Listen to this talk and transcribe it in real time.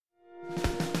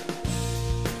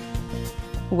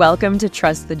Welcome to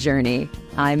Trust the Journey.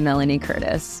 I'm Melanie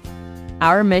Curtis.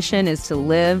 Our mission is to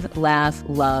live, laugh,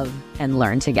 love, and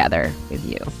learn together with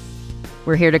you.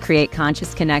 We're here to create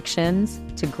conscious connections,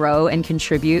 to grow and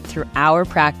contribute through our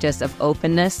practice of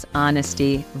openness,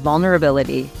 honesty,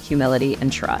 vulnerability, humility,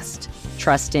 and trust,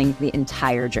 trusting the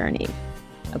entire journey.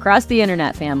 Across the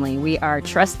internet family, we are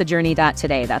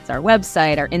trustthejourney.today. That's our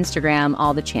website, our Instagram,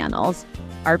 all the channels.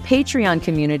 Our Patreon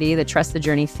community, the Trust the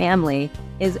Journey family,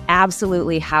 is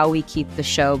absolutely how we keep the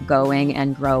show going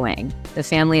and growing. The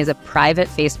family is a private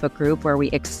Facebook group where we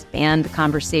expand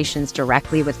conversations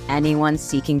directly with anyone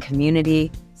seeking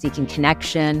community, seeking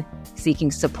connection,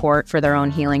 seeking support for their own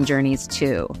healing journeys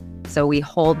too. So we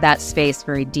hold that space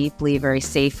very deeply, very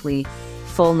safely,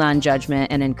 full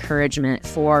non-judgment and encouragement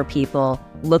for people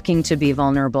looking to be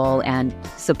vulnerable and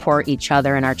support each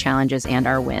other in our challenges and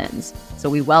our wins.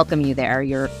 So we welcome you there.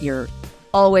 You're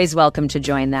always welcome to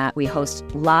join that. We host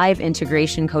live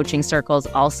integration coaching circles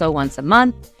also once a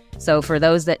month. So for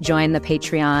those that join the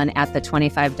Patreon at the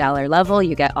 $25 level,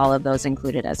 you get all of those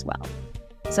included as well.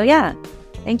 So yeah,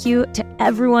 thank you to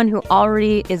everyone who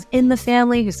already is in the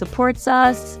family, who supports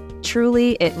us.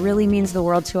 Truly, it really means the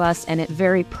world to us, and it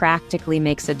very practically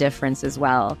makes a difference as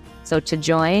well. So to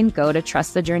join, go to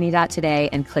trustthejourney.today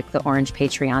and click the orange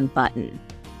Patreon button.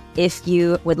 If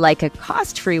you would like a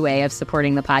cost-free way of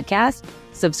supporting the podcast,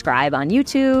 subscribe on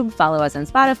YouTube, follow us on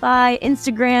Spotify,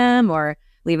 Instagram, or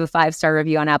leave a 5-star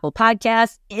review on Apple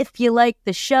Podcasts. If you like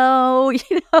the show,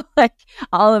 like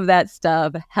all of that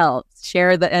stuff helps.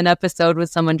 Share an episode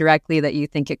with someone directly that you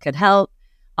think it could help.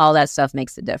 All that stuff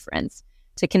makes a difference.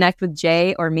 To connect with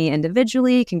Jay or me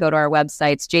individually, you can go to our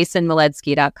websites,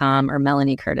 jasonmaledzki.com or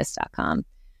melaniecurtis.com.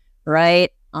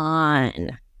 Right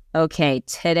on. Okay,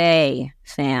 today,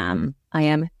 fam, I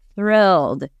am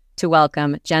thrilled to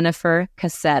welcome Jennifer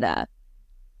Cassetta.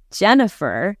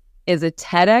 Jennifer is a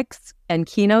TEDx and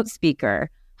keynote speaker,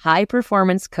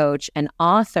 high-performance coach, and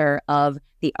author of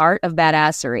The Art of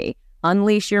Badassery,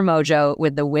 Unleash Your Mojo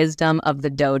with the Wisdom of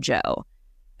the Dojo.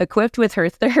 Equipped with her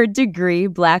 3rd degree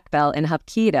black belt in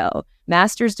Hapkido,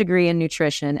 master's degree in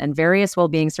nutrition, and various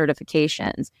well-being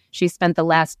certifications, she spent the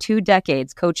last 2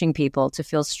 decades coaching people to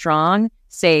feel strong,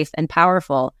 safe, and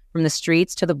powerful from the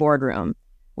streets to the boardroom.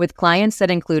 With clients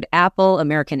that include Apple,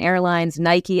 American Airlines,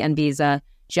 Nike, and Visa,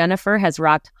 Jennifer has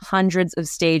rocked hundreds of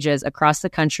stages across the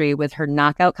country with her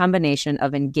knockout combination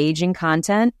of engaging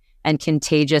content and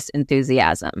contagious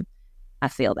enthusiasm. I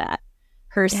feel that.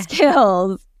 Her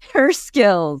skills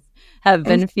have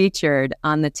been featured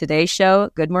on the Today Show,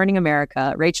 Good Morning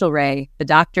America, Rachel Ray, The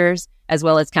Doctors, as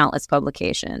well as countless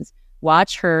publications.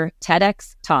 Watch her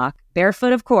TEDx talk,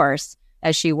 barefoot of course,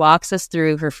 as she walks us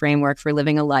through her framework for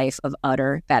living a life of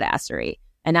utter badassery.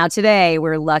 And now today,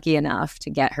 we're lucky enough to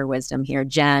get her wisdom here.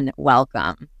 Jen,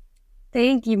 welcome.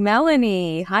 Thank you,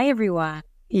 Melanie. Hi, everyone.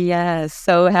 Yes,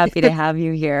 so happy to have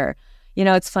you here. You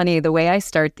know, it's funny, the way I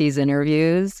start these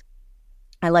interviews,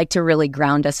 I like to really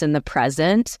ground us in the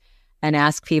present and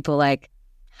ask people like,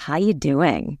 how you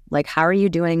doing? Like, how are you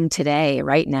doing today,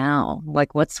 right now?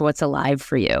 Like, what's alive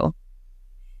for you?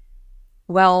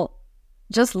 Well,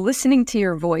 just listening to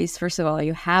your voice, first of all,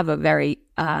 you have a very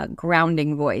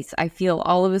grounding voice. I feel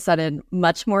all of a sudden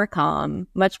much more calm,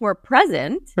 much more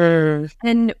present.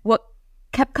 And what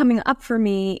kept coming up for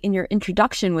me in your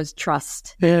introduction was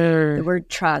trust, the word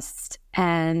trust,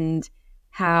 and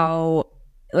how,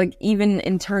 like, even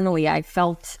internally, I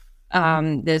felt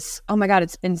this, oh my God,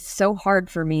 it's been so hard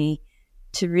for me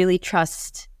to really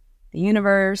trust the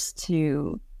universe,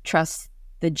 to trust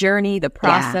the journey, the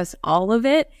process, all of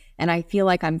it. And I feel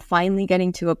like I'm finally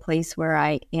getting to a place where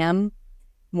I am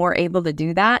more able to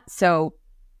do that. So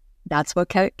that's what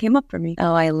came up for me.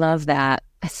 Oh, I love that.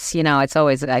 It's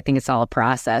always, I think it's all a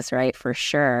process, right? For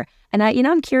sure. And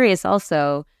I'm curious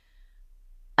also,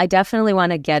 I definitely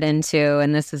want to get into,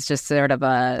 and this is just sort of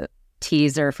a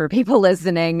teaser for people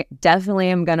listening, definitely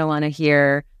am going to want to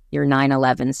hear your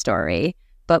 9/11 story.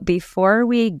 But before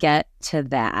we get to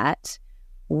that,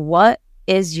 what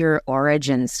is your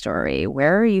origin story?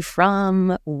 Where are you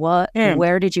from?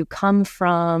 Where did you come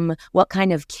from? What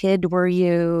kind of kid were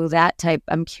you? That type.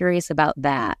 I'm curious about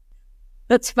that.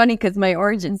 That's funny because my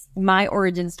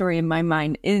origin story in my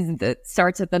mind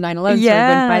starts at the 9/11 story,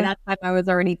 but by that time I was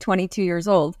already 22 years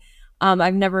old.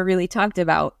 I've never really talked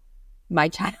about my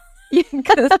childhood.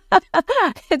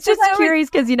 It's just curious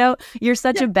because, you're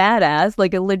such a badass,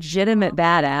 like a legitimate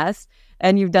badass.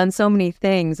 And you've done so many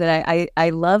things. And I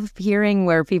love hearing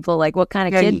where people, like, what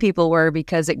kind of kid people were,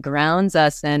 because it grounds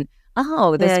us. And,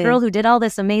 this girl who did all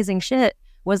this amazing shit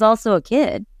was also a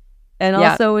kid. And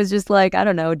also was just like, I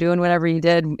don't know, doing whatever you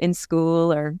did in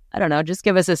school, or I don't know, just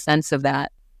give us a sense of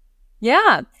that.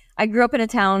 Yeah. I grew up in a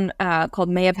town called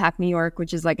Mahopac, New York,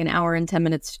 which is like an hour and 10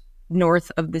 minutes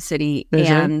north of the city.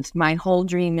 And my whole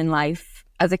dream in life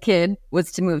as a kid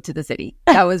was to move to the city.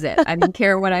 That was it. I didn't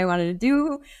care what I wanted to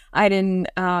do. I didn't,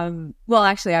 well,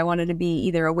 actually, I wanted to be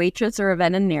either a waitress or a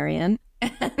veterinarian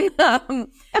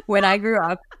when I grew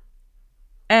up.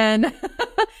 And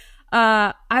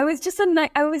I was just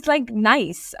I was like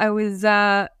nice. I was,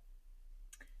 I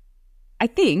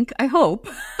hope.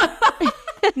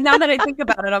 Now that I think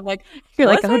about it, I'm like, you're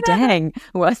like, oh, dang.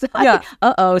 Was I? Yeah.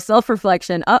 Uh-oh.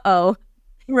 Self-reflection. Uh-oh.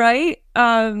 Right.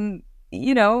 You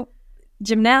know,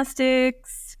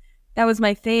 gymnastics, that was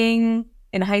my thing.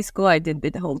 In high school, I did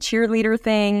the whole cheerleader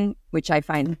thing, which I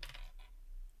find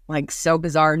like so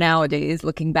bizarre nowadays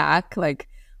looking back. Like,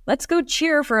 let's go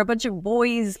cheer for a bunch of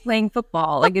boys playing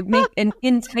football. Like,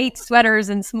 in tight sweaters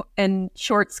and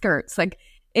short skirts. Like,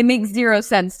 it makes zero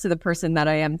sense to the person that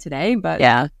I am today. But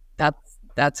yeah,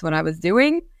 that's what I was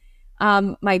doing.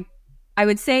 I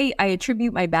would say I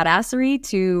attribute my badassery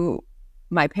to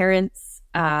my parents.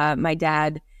 My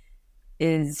dad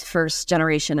is first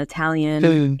generation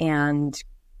Italian and,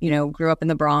 you know, grew up in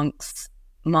the Bronx,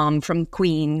 mom from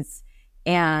Queens.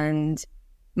 And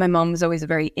my mom was always a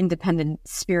very independent,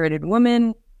 spirited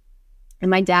woman. And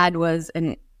my dad was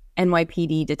an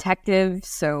NYPD detective.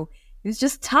 So he was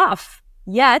just tough.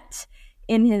 Yet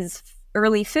in his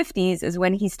early 50s is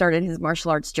when he started his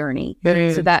martial arts journey.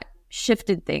 So that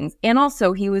shifted things. And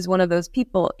also he was one of those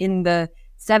people in the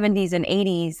 70s and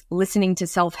 80s listening to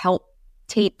self-help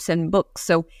tapes and books.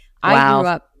 So I grew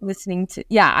up listening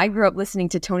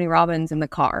to Tony Robbins in the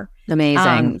car.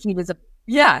 Amazing. He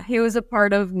was a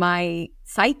part of my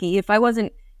psyche. If I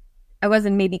wasn't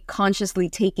maybe consciously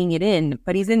taking it in,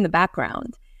 but he's in the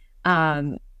background.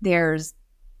 There's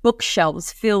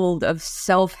bookshelves filled of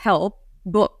self-help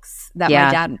books that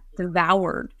my dad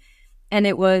devoured. And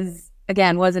it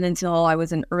wasn't until I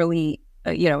was in early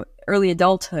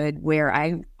adulthood where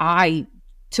I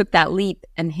took that leap,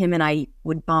 and him and I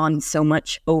would bond so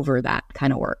much over that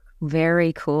kind of work.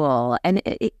 Very cool. And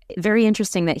very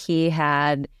interesting that he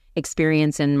had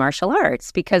experience in martial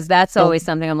arts, because that's always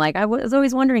something I'm like, I was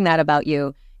always wondering that about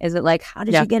you. Is it like, how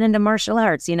did you get into martial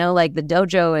arts? You know, like the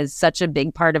dojo is such a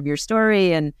big part of your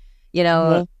story. And, you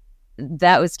know,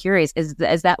 that was curious. Is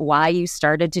that why you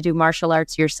started to do martial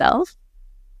arts yourself?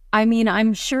 I mean,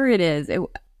 I'm sure it is.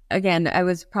 Again, I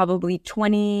was probably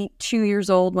 22 years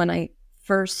old when I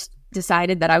first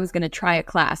decided that I was going to try a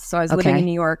class. So I was living in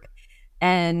New York,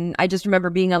 and I just remember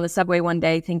being on the subway one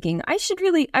day thinking, I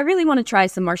really want to try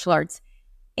some martial arts.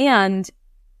 And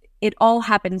it all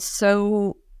happened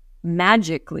so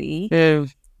magically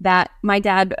that my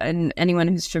dad, and anyone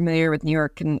who's familiar with New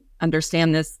York can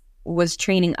understand this, was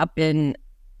training up in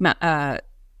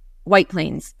White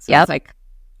Plains. So it's like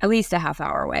at least a half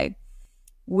hour away,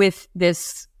 with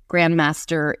this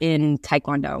grandmaster in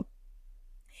Taekwondo.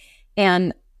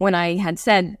 And when I had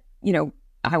said, you know,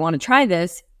 I want to try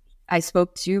this, I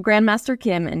spoke to Grandmaster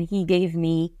Kim, and he gave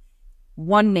me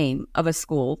one name of a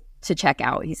school to check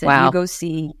out. He said, you go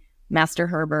see Master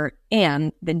Herbert.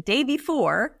 And the day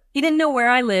before, he didn't know where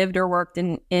I lived or worked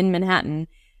in Manhattan.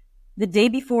 The day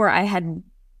before, I had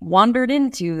wandered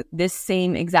into this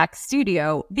same exact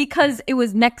studio because it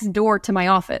was next door to my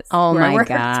office. Oh my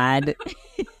God.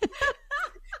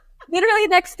 Literally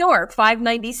next door,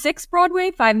 596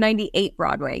 Broadway, 598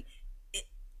 Broadway.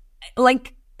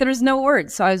 Like, there's no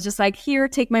words. So I was just like, here,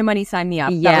 take my money, sign me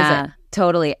up. Yeah, that was it.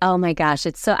 Totally. Oh my gosh.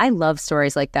 I love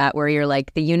stories like that where you're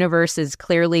like, the universe is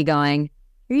clearly going,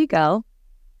 here you go.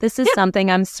 This is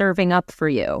something I'm serving up for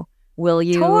you. Will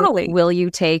you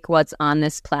take what's on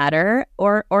this platter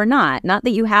or not? Not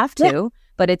that you have to,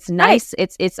 but it's nice.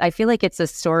 Right. It's I feel like it's a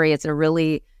story. It's a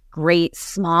really great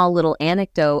small little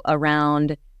anecdote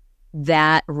around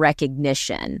that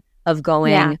recognition of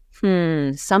going,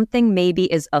 something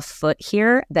maybe is afoot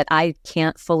here that I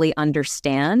can't fully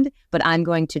understand, but I'm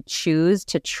going to choose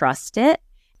to trust it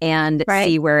and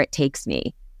see where it takes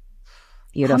me.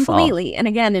 Beautiful. Completely. And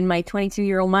again, in my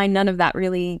 22-year-old mind, none of that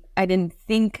really, I didn't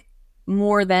think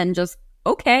more than just,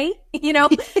 okay, you know?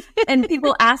 And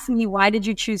people ask me, why did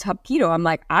you choose Hapkido? I'm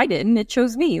like, I didn't. It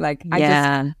chose me. Like,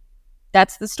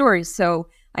 that's the story. So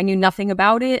I knew nothing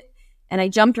about it. And I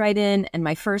jumped right in, and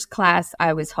my first class,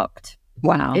 I was hooked.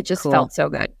 Wow. It just felt so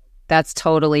good. That's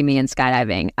totally me in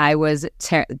skydiving. I was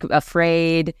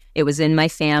afraid. It was in my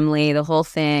family, the whole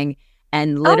thing.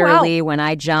 And literally when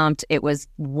I jumped, I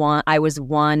was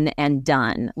one and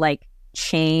done. Like,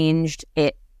 changed.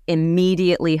 It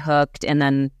immediately hooked. And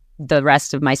then the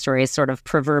rest of my story is sort of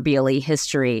proverbially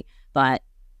history. But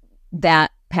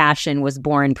that passion was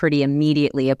born pretty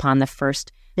immediately upon the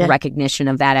first recognition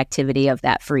of that activity, of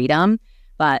that freedom.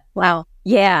 But wow.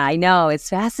 Yeah, I know. It's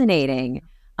fascinating.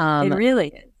 It really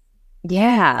is.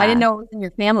 Yeah. I didn't know it was in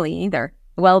your family either.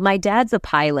 Well, my dad's a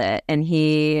pilot, and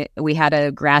we had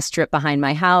a grass strip behind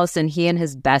my house, and he and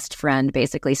his best friend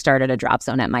basically started a drop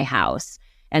zone at my house.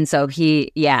 And so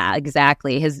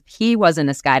exactly. He wasn't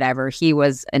a skydiver. He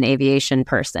was an aviation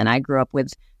person. I grew up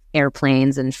with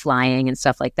airplanes and flying and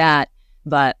stuff like that.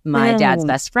 But my dad's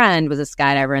best friend was a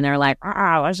skydiver, and they're like,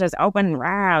 "Oh, let's just open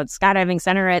skydiving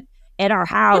center at our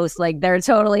house." Like, they're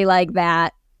totally like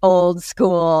that old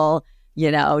school,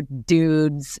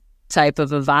 dudes type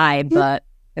of a vibe. But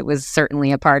it was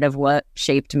certainly a part of what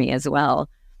shaped me as well.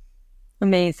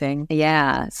 Amazing.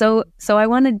 Yeah. So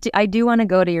I do want to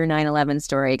go to your 9/11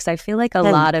 story, because I feel like a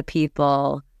lot of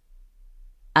people,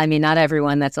 I mean, not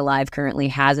everyone that's alive currently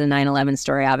has a 9/11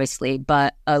 story, obviously,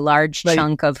 but a large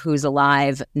chunk of who's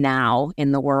alive now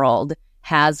in the world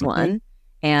has one.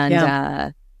 And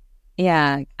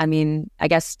I mean, I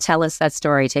guess tell us that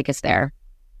story. Take us there.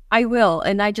 I will.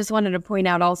 And I just wanted to point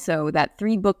out also that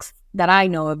 3 books that I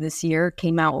know of this year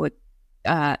came out with,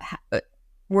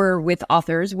 were with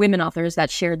women authors that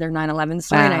shared their 9/11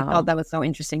 story. Wow. And I thought that was so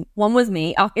interesting. One was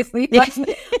me, obviously. But,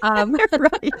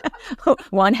 right.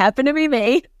 One happened to be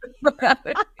me.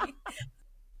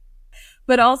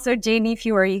 But also Jamie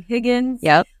Fiore Higgins.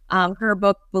 Yep. Her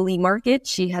book, Bully Market,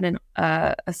 she had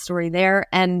a story there.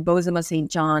 And Bozoma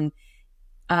St. John,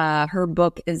 her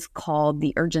book is called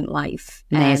The Urgent Life.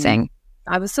 Amazing.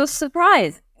 And I was so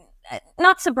surprised.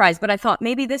 Not surprised, but I thought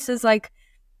maybe this is like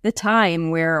the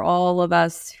time where all of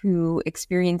us who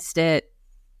experienced it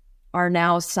are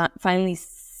now finally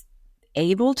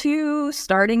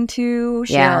starting to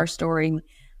share our story.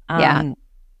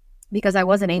 Because I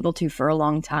wasn't able to for a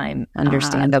long time.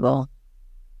 Understandable.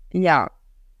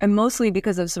 And mostly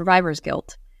because of survivor's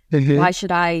guilt. Why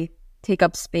should I take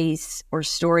up space or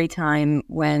story time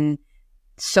when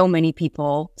so many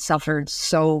people suffered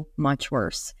so much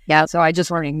worse? Yeah. So I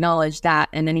just want to acknowledge that,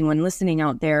 and anyone listening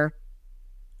out there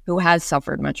who has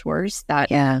suffered much worse, that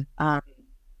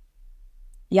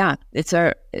it's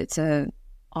a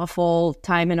awful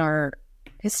time in our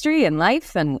history and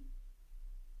life, and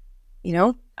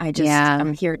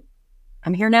I'm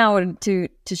here now to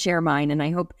share mine, and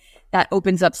I hope that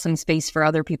opens up some space for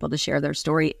other people to share their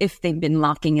story if they've been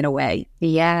locking it away.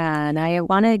 Yeah, and I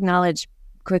want to acknowledge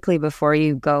quickly before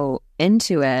you go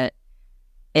into it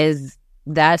is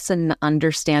that's an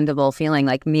understandable feeling.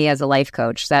 Like, me as a life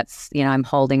coach, that's, I'm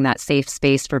holding that safe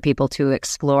space for people to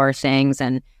explore things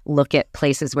and look at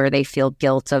places where they feel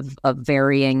guilt of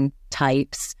varying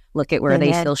types, look at where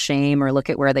they feel shame, or look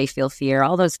at where they feel fear,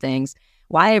 all those things.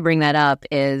 Why I bring that up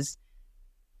is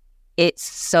it's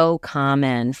so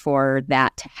common for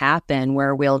that to happen,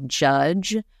 where we'll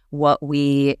judge what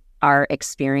we are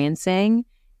experiencing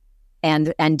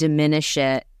and diminish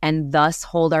it, and thus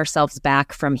hold ourselves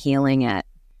back from healing it,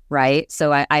 right?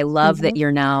 So I love that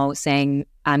you're now saying,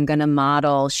 I'm going to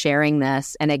model sharing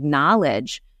this and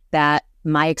acknowledge that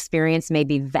my experience may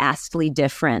be vastly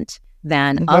different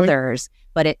than others,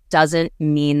 but it doesn't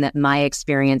mean that my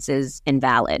experience is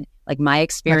invalid. Like, my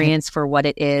experience for what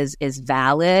it is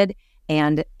valid,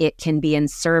 and it can be in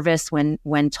service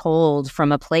when told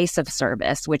from a place of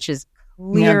service, which is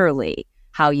clearly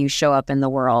how you show up in the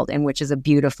world, and which is a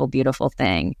beautiful, beautiful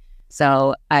thing.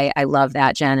 So I love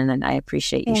that, Jen, and I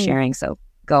appreciate you sharing. So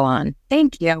go on.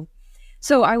 Thank you.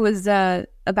 So I was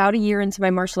about a year into my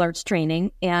martial arts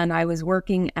training, and I was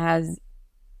working as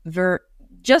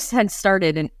just had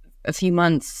started in a few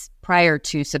months prior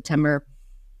to September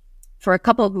for a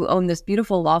couple who owned this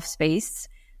beautiful loft space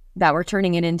that were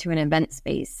turning it into an event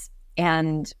space.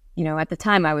 And, at the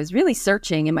time I was really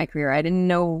searching in my career. I didn't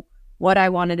know what I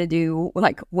wanted to do,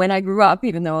 like, when I grew up,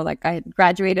 even though like I had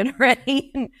graduated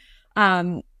already.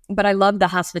 But I loved the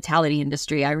hospitality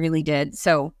industry. I really did.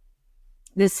 So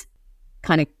this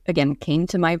kind of, again, came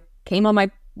on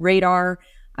my radar.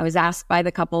 I was asked by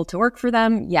the couple to work for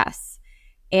them. Yes.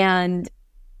 And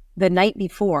the night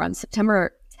before, on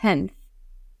September 10th,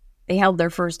 they held their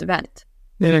first event.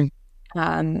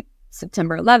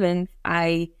 September 11th,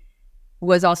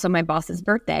 was also my boss's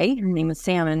birthday. Her name was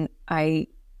Sam, and I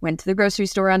went to the grocery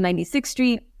store on 96th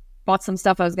Street, bought some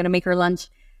stuff. I was going to make her lunch,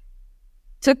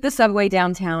 took the subway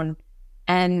downtown,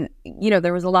 and,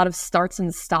 there was a lot of starts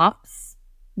and stops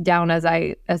down as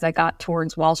I got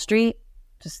towards Wall Street,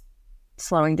 just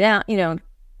slowing down,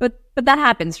 but that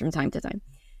happens from time to time.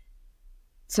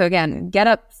 So again, get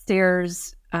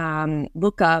upstairs,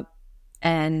 look up,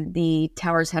 and the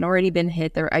towers had already been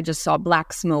hit. I just saw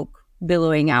black smoke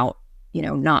billowing out,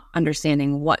 not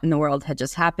understanding what in the world had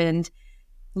just happened.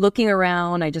 looking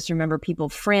around. I just remember people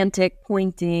frantic,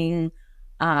 pointing,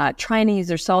 trying to use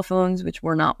their cell phones, which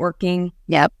were not working.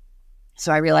 Yep.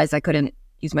 So I realized I couldn't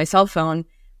use my cell phone.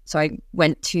 So I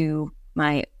went to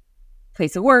my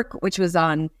place of work, which was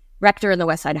on Rector and the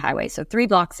West Side Highway. So 3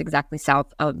 blocks exactly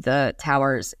south of the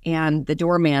towers. And the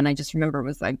doorman, I just remember,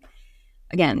 was like,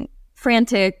 again,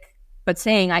 frantic, but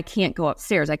saying, I can't go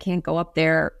upstairs. I can't go up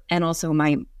there. And also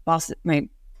my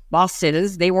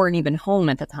bosses, they weren't even home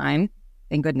at the time.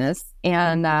 Thank goodness.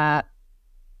 And I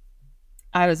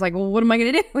was like, well, what am I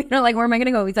going to do? Where am I going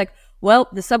to go? He's like, well,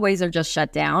 the subways are just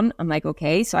shut down. I'm like,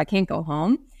 okay, so I can't go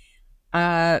home.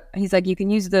 He's like, you can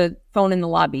use the phone in the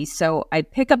lobby. So I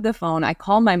pick up the phone. I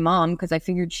call my mom because I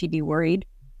figured she'd be worried.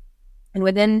 And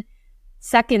within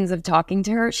seconds of talking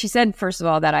to her, she said, first of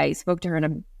all, that I spoke to her in a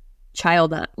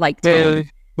childlike tone.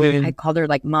 I called her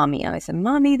like mommy. And I said,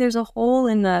 mommy, there's a hole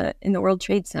in the World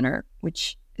Trade Center,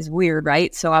 which is weird,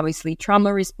 right? So obviously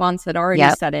trauma response had already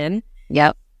set in.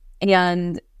 Yep.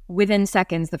 And within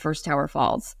seconds, the first tower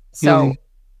falls. So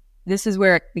this is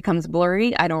where it becomes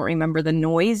blurry. I don't remember the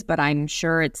noise, but I'm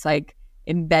sure it's like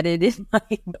embedded in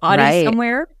my body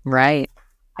somewhere. Right.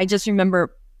 I just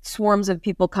remember swarms of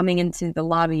people coming into the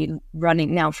lobby,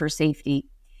 running now for safety.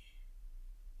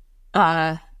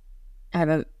 I have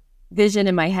a vision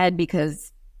in my head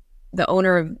because the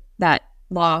owner of that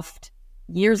loft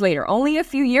years later, only a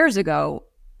few years ago,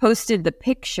 posted a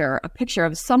picture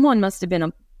of someone must have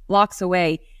been blocks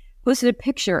away, posted a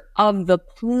picture of the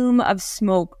plume of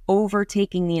smoke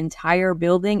overtaking the entire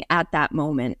building at that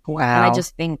moment. Wow. And I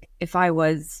just think if I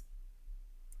was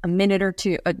a minute or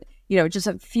two, just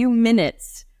a few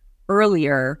minutes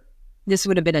earlier, this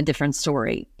would have been a different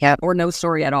story. Yep. Or no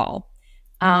story at all.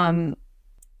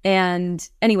 And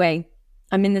anyway,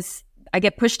 I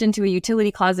get pushed into a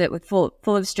utility closet with full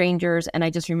of strangers. And I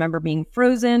just remember being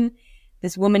frozen.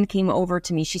 This woman came over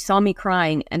to me. She saw me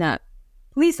crying, and a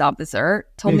police officer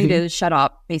told me to shut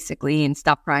up, basically, and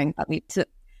stop crying about me.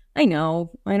 I know,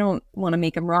 I don't want to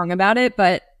make him wrong about it,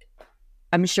 but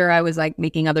I'm sure I was like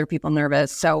making other people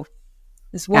nervous. So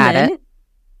this woman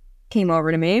came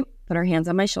over to me, put her hands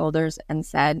on my shoulders, and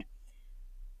said,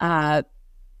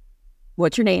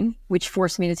 what's your name? Which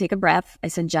forced me to take a breath. I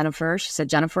said, Jennifer. She said,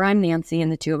 Jennifer, I'm Nancy,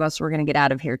 and the two of us were going to get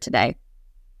out of here today.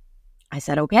 I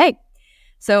said, okay.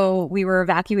 So we were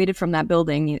evacuated from that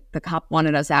building. The cop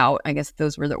wanted us out. I guess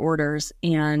those were the orders,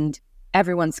 and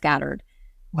everyone scattered.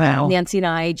 Wow. Nancy and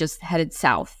I just headed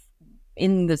south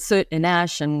in the soot and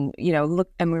ash, and we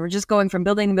were just going from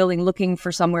building to building, looking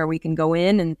for somewhere we can go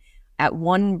in. And at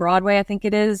 1 Broadway, I think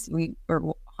it is, or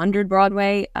 100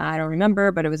 Broadway, I don't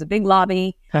remember, but it was a big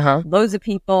lobby, loads of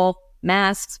people,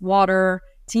 masks, water,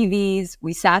 TVs.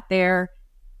 We sat there.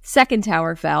 Second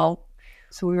tower fell.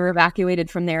 So we were evacuated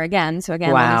from there again. So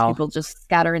again, all these people just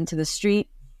scatter into the street.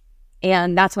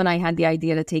 And that's when I had the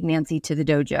idea to take Nancy to the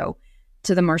dojo,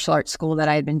 to the martial arts school that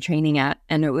I had been training at.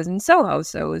 And it was in Soho.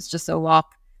 So it was just a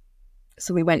walk.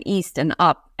 So we went east and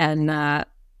up and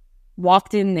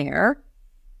walked in there,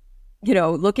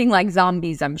 looking like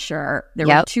zombies, I'm sure. There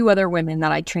were 2 other women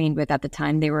that I trained with at the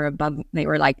time. They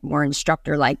were like more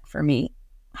instructor-like for me,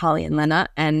 Holly and Lena.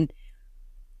 And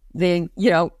they,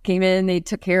 came in, they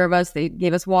took care of us. They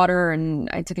gave us water, and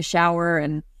I took a shower,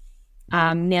 and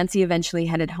Nancy eventually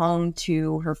headed home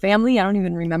to her family. I don't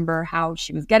even remember how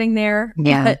she was getting there.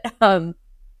 Yeah. But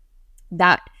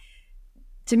that,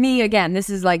 to me, again, this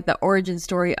is like the origin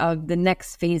story of the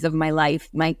next phase of my life.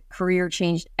 My career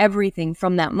changed everything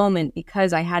from that moment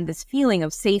because I had this feeling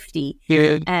of safety.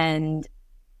 Yeah. And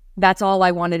that's all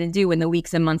I wanted to do in the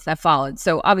weeks and months that followed.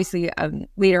 So obviously,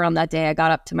 later on that day, I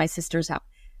got up to my sister's house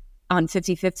on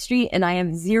 55th Street, and I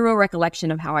have zero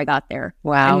recollection of how I got there.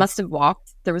 Wow. I must have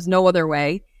walked. There was no other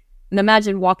way. And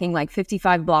imagine walking like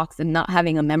 55 blocks and not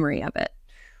having a memory of it.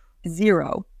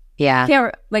 Zero.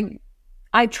 Yeah.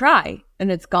 I try, and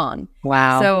it's gone.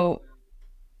 Wow. So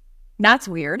that's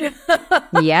weird.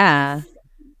 Yeah.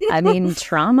 I mean,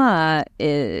 trauma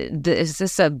is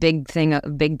this a big thing, a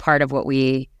big part of what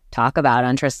we talk about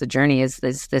on Trust the Journey is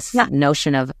this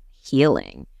notion of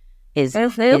healing. Is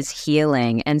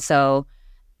healing. And so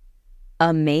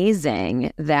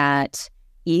amazing that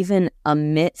even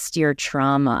amidst your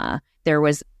trauma,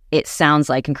 it sounds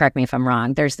like, and correct me if I'm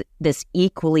wrong, there's this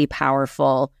equally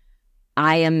powerful,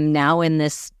 I am now in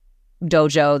this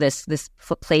dojo, this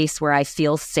place where I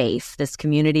feel safe, this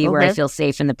community where I feel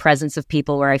safe, in the presence of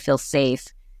people where I feel safe.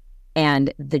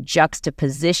 And the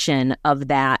juxtaposition of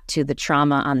that to the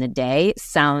trauma on the day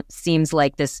seems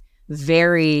like this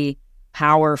very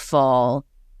powerful,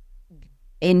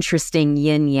 interesting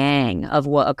yin yang of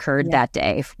what occurred that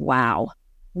day. Wow.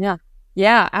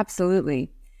 Yeah, absolutely.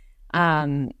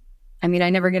 I mean, I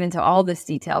never get into all this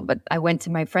detail, but I went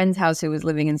to my friend's house who was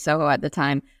living in Soho at the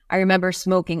time. I remember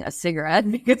smoking a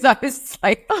cigarette because I was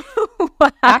like,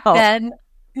 Wow. back then,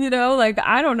 like,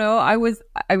 I don't know. I was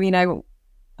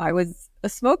a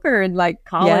smoker in like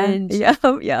college. Yeah.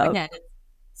 Yeah. Again, it's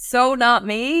so not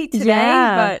me today,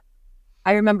 Yeah. but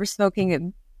I remember smoking a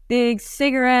big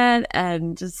cigarette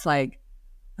and just like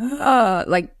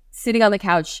sitting on the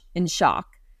couch in shock.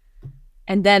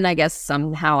 And then I guess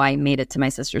somehow I made it to my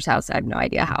sister's house. I have no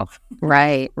idea how.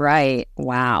 Right.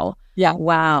 Wow. Yeah.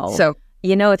 Wow. So,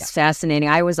 it's fascinating.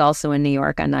 I was also in New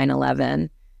York on 9/11,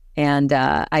 and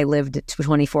I lived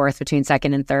 24th between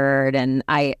 2nd and 3rd, and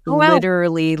I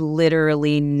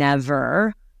literally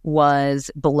never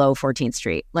was below 14th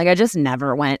Street. Like, I just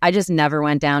never went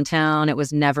downtown. It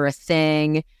was never a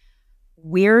thing.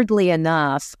 Weirdly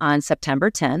enough, on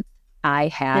September 10th, I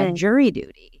had jury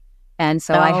duty. And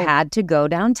so I had to go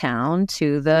downtown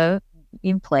to the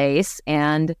place,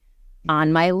 and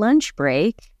on my lunch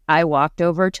break, I walked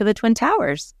over to the Twin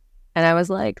Towers, and I was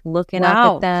like looking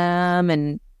up at them,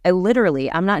 and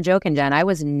I'm not joking, Jen, I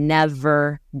was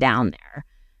never down there.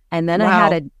 And then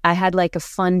I had like a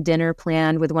fun dinner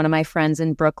planned with one of my friends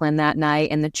in Brooklyn that night,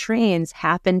 and the trains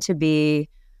happened to be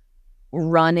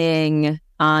running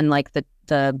on like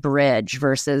the bridge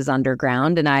versus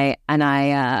underground, and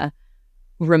I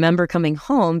remember coming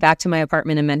home back to my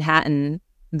apartment in Manhattan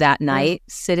that night,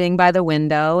 sitting by the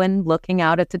window and looking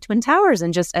out at the Twin Towers,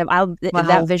 and just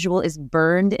that visual is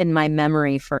burned in my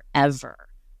memory forever.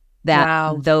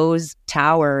 Those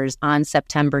towers on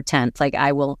September 10th, like,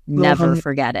 I will never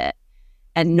forget it,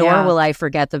 and nor will I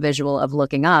forget the visual of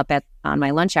looking up on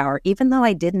my lunch hour, even though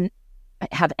I didn't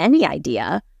have any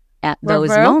idea at those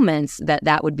moments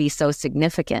that would be so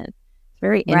significant.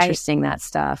 Very interesting, that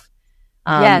stuff.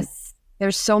 Yes.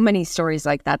 There's so many stories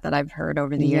like that I've heard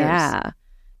over the years.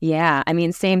 Yeah. I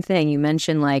mean, same thing. You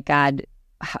mentioned, like, God,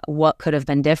 what could have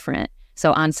been different?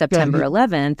 So on September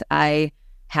 11th, I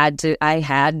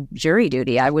had jury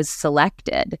duty. I was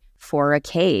selected for a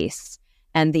case.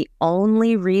 And the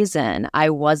only reason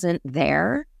I wasn't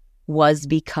there was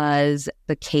because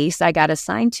the case I got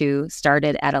assigned to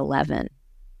started at 11.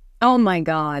 Oh my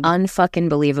God. Unfucking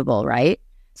believable, right?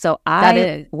 So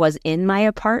I was in my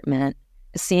apartment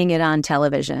seeing it on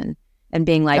television and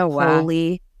being like,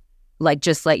 holy, like,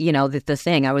 just like, the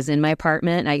thing. I was in my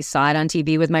apartment and I saw it on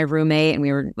TV with my roommate, and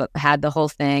we had the whole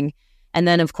thing. And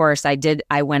then, of course,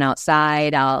 I went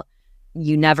outside.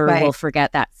 You never will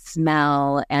forget that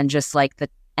smell and just like the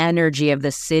energy of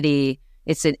the city.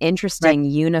 It's an interesting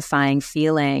unifying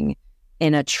feeling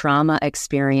in a trauma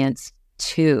experience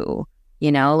too.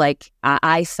 Like,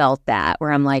 I felt that,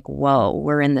 where I'm like, whoa,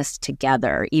 we're in this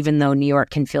together. Even though New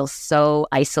York can feel so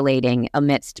isolating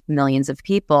amidst millions of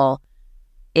people,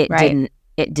 it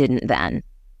didn't then.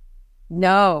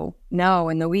 No.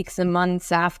 In the weeks and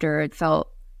months after, it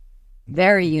felt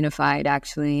very unified,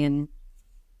 actually. And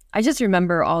I just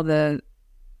remember all the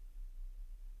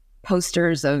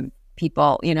posters of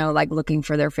people, like looking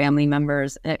for their family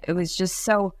members. It was just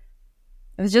so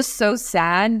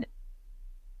sad.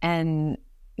 And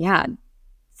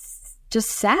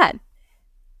just sad.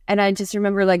 And I just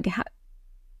remember like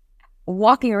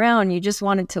walking around, you just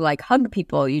wanted to like hug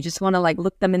people. You just want to like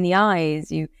look them in the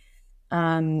eyes.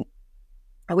 I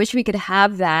wish we could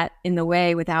have that in the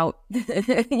way without,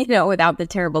 without the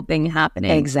terrible thing happening.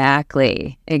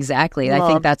 Exactly. I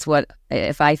think that's what,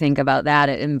 if I think about that,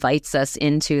 it invites us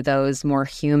into those more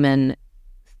human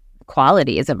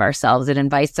qualities of ourselves. It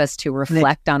invites us to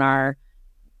reflect on our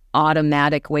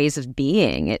automatic ways of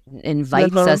being. It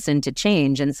invites us into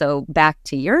change. And so back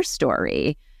to your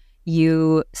story,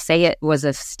 you say it was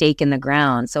a stake in the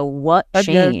ground. So what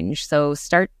changed? So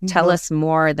tell us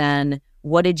more than,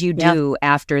 what did you do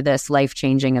after this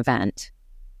life-changing event?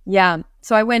 Yeah.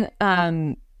 So I went,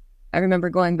 I remember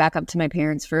going back up to my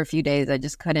parents for a few days. I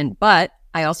just couldn't, but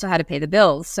I also had to pay the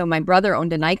bills. So my brother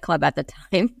owned a nightclub at the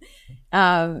time.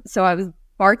 So I was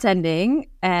bartending,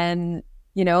 and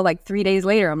like 3 days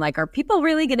later, I'm like, are people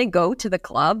really going to go to the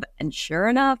club? And sure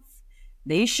enough,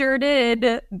 they sure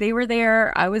did. They were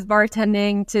there. I was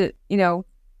bartending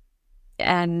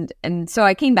and so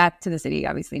I came back to the city,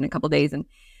 obviously, in a couple of days, and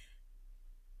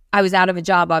I was out of a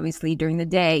job, obviously, during the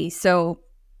day. So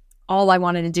all I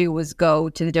wanted to do was go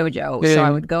to the dojo. So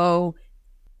I would go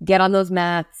get on those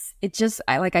mats. It just,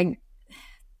 I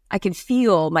could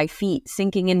feel my feet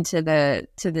sinking into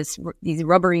these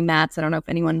rubbery mats. I don't know if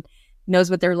anyone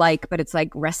knows what they're like, but it's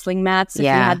like wrestling mats. If you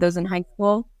had those in high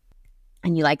school,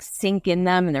 and you like sink in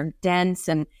them, and they're dense,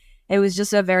 and it was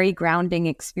just a very grounding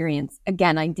experience.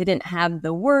 Again, I didn't have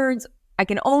the words. I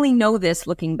can only know this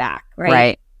looking back,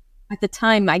 right? at the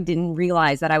time, I didn't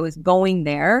realize that I was going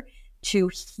there to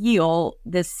heal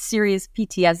this serious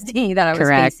PTSD that I was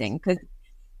facing. Because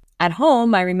at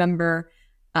home, I remember,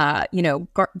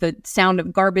 the sound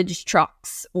of garbage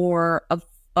trucks or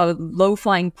a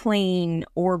low-flying plane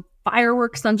or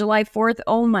fireworks on July 4th.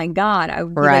 Oh my God, I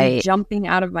would be like jumping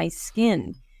out of my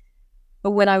skin.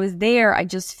 But when I was there, I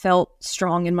just felt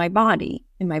strong in my body,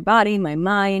 my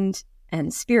mind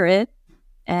and spirit.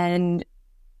 And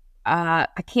I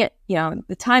can't,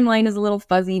 the timeline is a little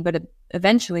fuzzy, but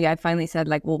eventually I finally said,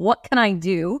 like, well, what can I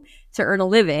do to earn a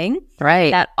living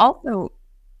that also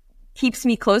keeps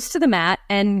me close to the mat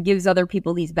and gives other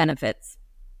people these benefits?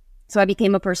 So I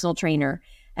became a personal trainer.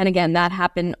 And again, that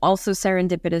happened also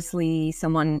serendipitously.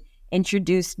 Someone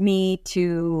introduced me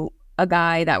to a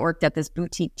guy that worked at this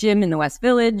boutique gym in the West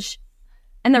Village,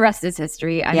 and the rest is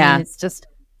history. I mean, it's just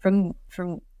from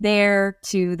there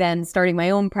to then starting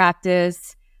my own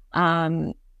practice.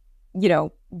 The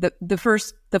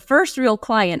first real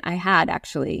client I had,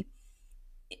 actually,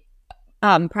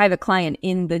 private client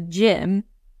in the gym,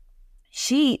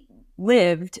 she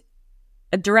lived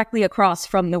directly across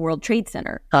from the World Trade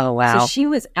Center. Oh, wow. So she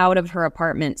was out of her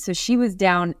apartment. So she was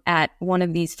down at one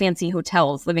of these fancy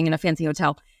hotels, living in a fancy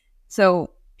hotel.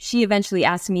 So she eventually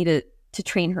asked me to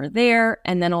train her there.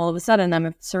 And then all of a sudden,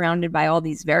 I'm surrounded by all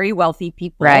these very wealthy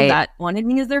people that wanted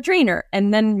me as their trainer.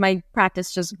 And then my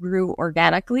practice just grew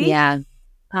organically. Yeah.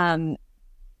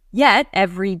 Yet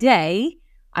every day,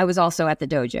 I was also at the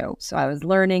dojo. So I was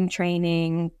learning,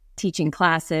 training, teaching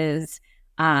classes.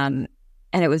 And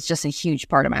it was just a huge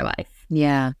part of my life.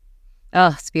 Yeah.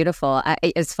 Oh, it's beautiful.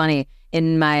 It's funny.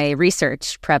 In my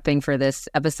research prepping for this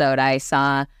episode, I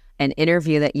saw an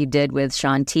interview that you did with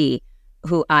Shaun T,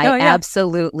 who I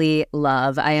absolutely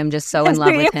love. I am just so in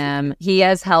love with him. He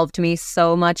has helped me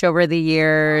so much over the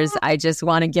years. I just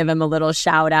want to give him a little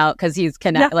shout out because he's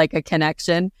like a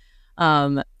connection.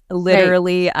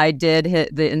 Literally, I did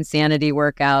hit the insanity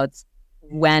workouts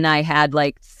when I had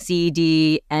like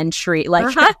CD entry,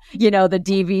 like, the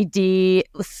DVD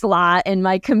slot in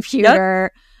my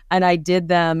computer. And I did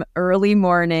them early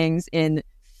mornings in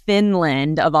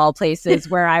Finland, of all places,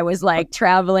 where I was like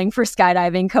traveling for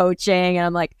skydiving coaching. And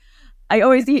I'm like, I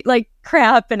always eat like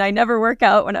crap and I never work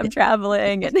out when I'm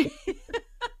traveling. And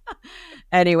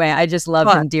anyway, I just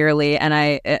love him dearly. And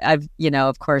I've,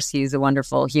 of course, he's a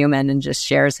wonderful human and just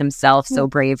shares himself so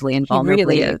bravely and vulnerably. He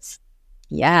really is.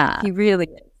 Yeah. He really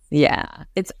is. Yeah.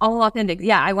 It's all authentic.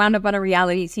 Yeah. I wound up on a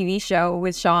reality TV show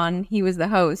with Shaun. He was the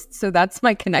host. So that's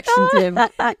my connection to him.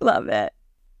 I love it.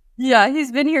 Yeah.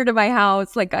 He's been here to my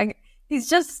house. Like,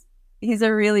 he's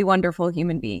a really wonderful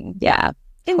human being. Yeah.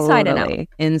 Inside and out.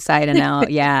 Inside and out.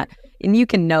 Yeah. And you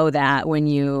can know that when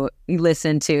you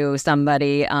listen to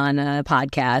somebody on a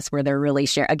podcast where they're really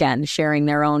sharing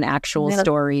their own actual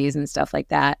stories and stuff like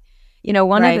that.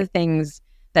 One of the things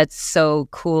that's so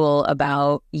cool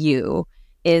about you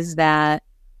is that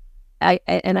I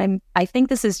think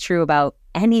this is true about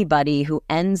anybody who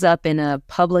ends up in a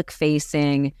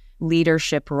public-facing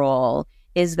leadership role,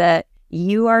 is that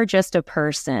you are just a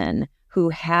person who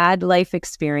had life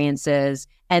experiences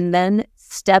and then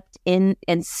stepped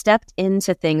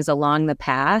into things along the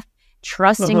path,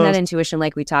 trusting that intuition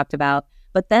like we talked about,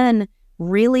 but then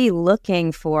really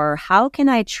looking for how can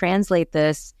I translate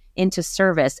this into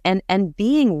service and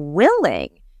being willing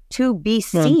to be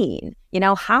seen.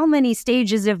 How many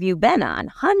stages have you been on?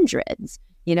 Hundreds.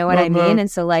 You know what I mean? And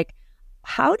so, like,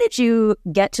 how did you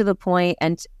get to the point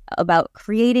and about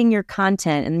creating your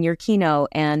content and your keynote?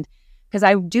 And because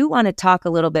I do want to talk a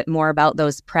little bit more about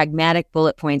those pragmatic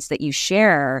bullet points that you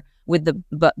share with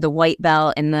the white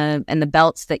belt and the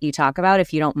belts that you talk about,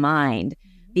 if you don't mind,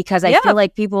 because I feel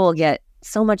like people will get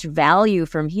so much value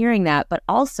from hearing that, but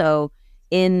also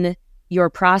in your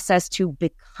process to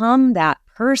become that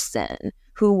person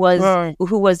who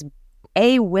was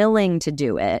willing to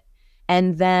do it,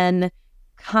 and then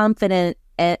confident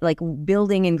at like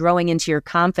building and growing into your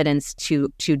confidence to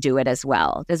do it as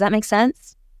well. Does that make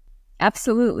sense?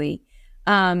 Absolutely.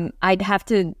 I'd have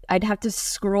to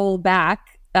scroll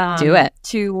back do it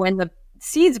to when the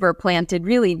seeds were planted,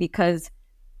 really, because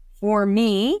for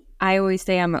me, I always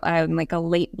say I'm like a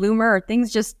late bloomer, or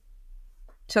things just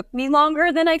took me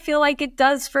longer than I feel like it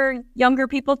does for younger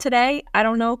people today. I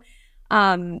don't know.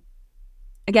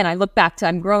 Again, I look back to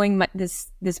I'm growing this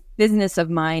business of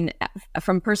mine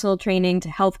from personal training to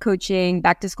health coaching,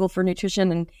 back to school for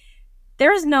nutrition, and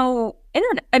there's no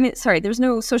internet. There's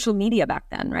no social media back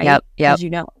then, right? Yep. As you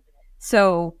know,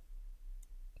 so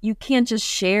you can't just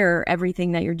share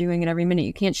everything that you're doing in every minute.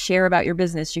 You can't share about your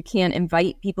business. You can't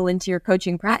invite people into your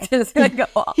coaching practice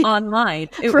online.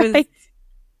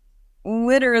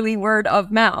 literally word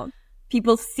of mouth.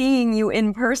 People seeing you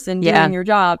in person doing your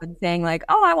job and saying like,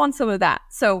 oh, I want some of that.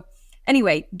 So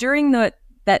anyway, during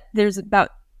there's about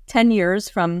 10 years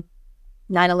from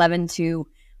 9/11 to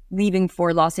leaving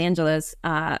for Los Angeles,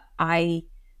 I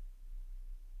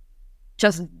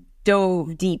just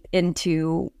dove deep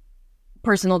into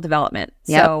personal development.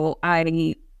 Yep. So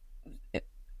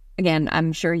again,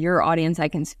 I'm sure your audience I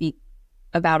can speak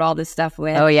about all this stuff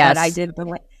with. Oh, yes. But I did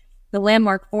the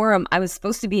Landmark Forum. I was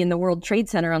supposed to be in the World Trade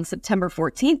Center on September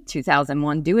 14th,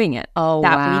 2001 doing it. Oh,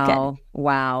 that wow. weekend.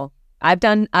 Wow. I've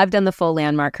done the full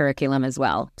Landmark curriculum as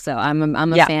well. So I'm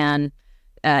a fan.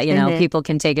 People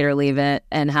can take it or leave it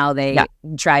and how they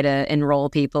try to enroll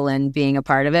people in being a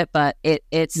part of it. But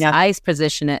I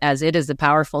position it as it is a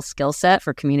powerful skill set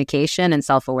for communication and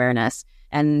self-awareness.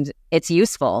 And it's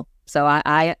useful. So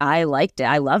I liked it.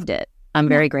 I loved it. I'm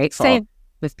very grateful. Same.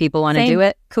 If people want to do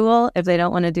it, cool. If they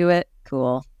don't want to do it,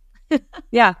 cool.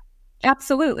 Yeah,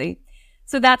 absolutely.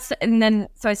 So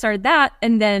I started that,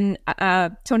 and then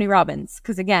Tony Robbins,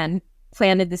 because again,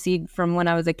 planted the seed from when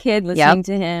I was a kid listening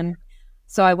to him.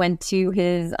 So I went to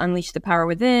his Unleash the Power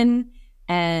Within,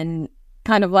 and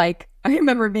kind of like, I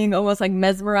remember being almost like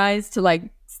mesmerized to like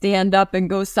stand up and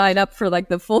go sign up for like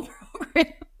the full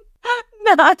program.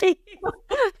 Nice.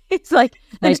 It's like,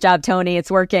 nice job, Tony.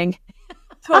 It's working.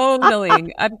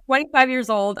 Totally. I'm 25 years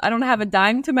old. I don't have a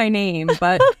dime to my name,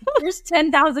 but there's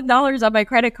 $10,000 on my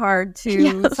credit card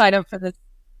to sign up for this,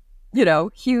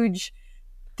 huge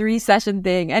 3-session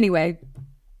thing. Anyway,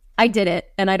 I did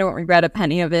it and I don't regret a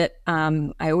penny of it.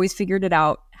 I always figured it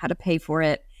out how to pay for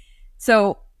it.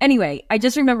 So anyway, I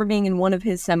just remember being in one of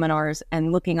his seminars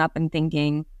and looking up and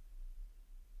thinking,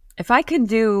 if I could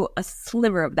do a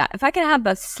sliver of that, if I could have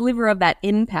a sliver of that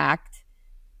impact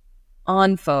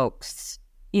on folks,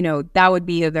 that would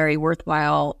be a very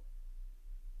worthwhile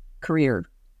career.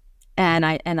 And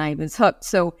I was hooked.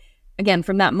 So again,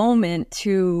 from that moment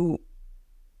to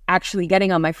actually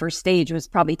getting on my first stage was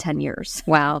probably 10 years.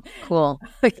 Wow. Cool.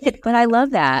 But I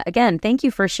love that. Again, thank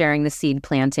you for sharing the seed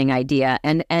planting idea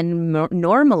and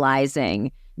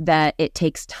normalizing that it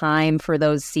takes time for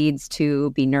those seeds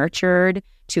to be nurtured,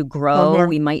 to grow. Mm-hmm.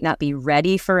 We might not be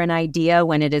ready for an idea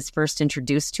when it is first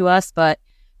introduced to us, but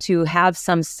to have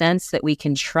some sense that we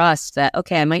can trust that,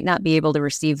 okay, I might not be able to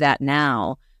receive that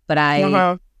now, but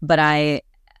I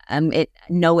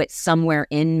know it's somewhere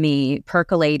in me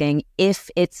percolating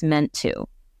if it's meant to.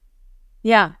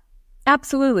 Yeah,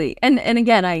 absolutely. And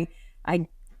again, I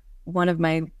one of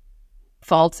my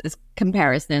faults is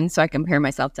comparison. So I compare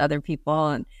myself to other people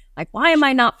and like, why am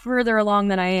I not further along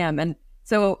than I am? And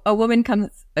so a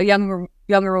younger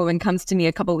woman comes to me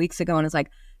a couple of weeks ago and is like,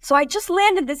 so I just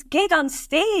landed this gig on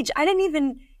stage. I didn't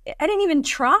even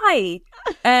try.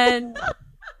 And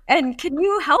can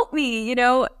you help me,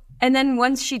 And then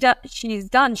once she's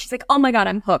done, she's like, oh my God,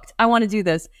 I'm hooked. I want to do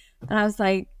this. And I was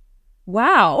like,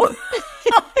 wow.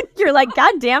 You're like,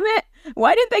 God damn it.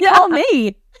 Why did they call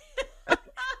me?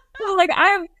 Well, like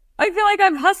I feel like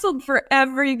I've hustled for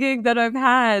every gig that I've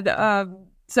had.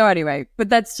 So anyway, but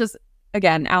that's just,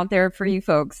 again, out there for you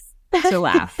folks to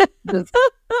laugh. Just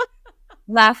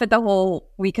laugh at the whole,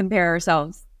 we compare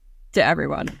ourselves to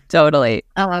everyone. Totally.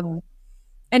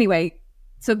 Anyway,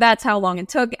 so that's how long it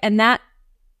took. And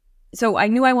so I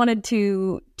knew I wanted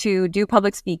to do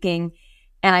public speaking,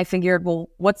 and I figured, well,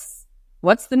 what's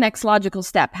the next logical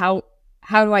step? How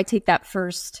do I take that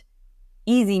first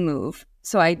easy move?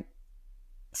 So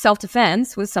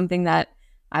self-defense was something that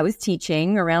I was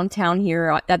teaching around town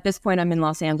here. At this point, I'm in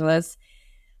Los Angeles.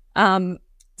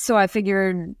 So I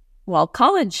figured, well,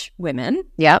 college women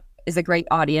is a great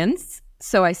audience.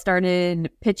 So I started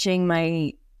pitching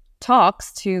my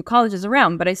talks to colleges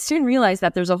around, but I soon realized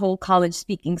that there's a whole college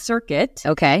speaking circuit.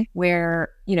 Okay.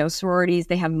 Where, sororities,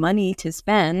 they have money to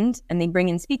spend and they bring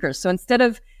in speakers. So instead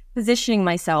of positioning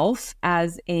myself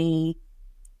as a,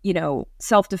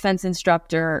 self-defense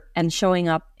instructor and showing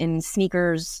up in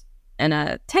sneakers and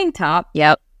a tank top,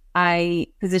 I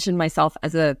positioned myself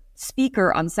as a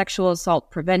speaker on sexual assault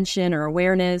prevention or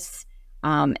awareness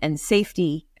and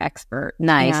safety expert.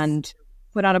 Nice. And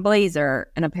put on a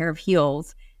blazer and a pair of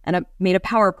heels. And I made a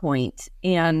PowerPoint,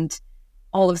 and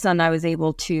all of a sudden I was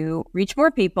able to reach more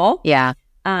people. Yeah.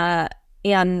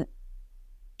 And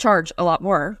charge a lot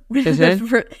more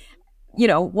for,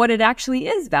 what it actually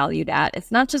is valued at.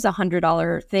 It's not just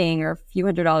 $100 thing or a few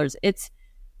 $100s. It's,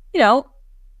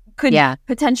 could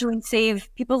potentially save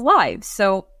people's lives.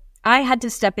 So I had to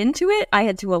step into it. I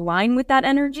had to align with that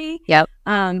energy. Yep.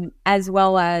 As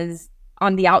well as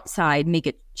on the outside, make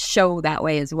it show that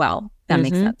way as well. That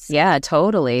makes sense. Yeah,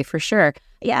 totally. For sure.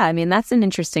 Yeah. I mean, that's an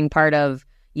interesting part of,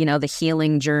 the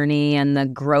healing journey and the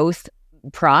growth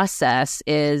process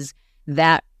is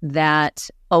that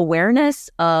awareness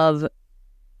of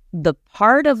the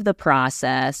part of the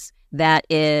process that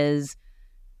is,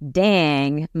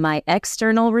 dang, my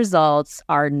external results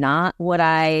are not what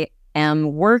I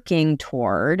am working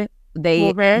toward.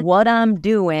 What I'm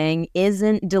doing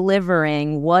isn't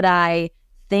delivering what I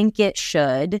think it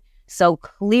should. So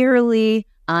clearly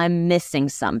I'm missing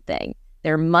something.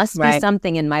 There must be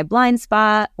something in my blind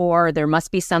spot, or there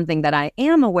must be something that I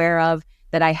am aware of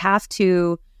that I have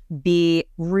to be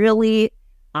really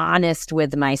honest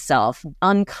with myself,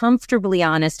 uncomfortably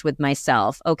honest with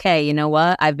myself. Okay, you know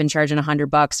what? I've been charging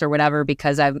 $100 or whatever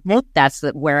because that's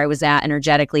where I was at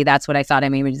energetically. That's what I thought I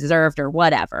maybe deserved or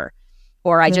whatever.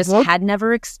 Or I just had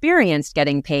never experienced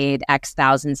getting paid X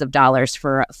thousands of dollars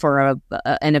for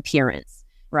an appearance,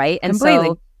 right? And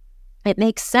so it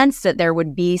makes sense that there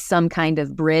would be some kind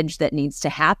of bridge that needs to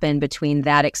happen between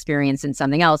that experience and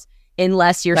something else,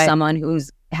 unless you're someone who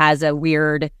has a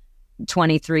weird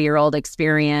 23-year-old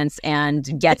experience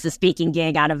and gets a speaking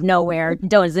gig out of nowhere,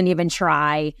 doesn't even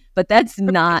try. But that's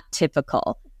not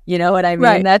typical. You know what I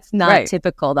mean? That's not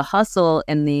typical. The hustle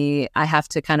and I have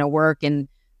to kind of work and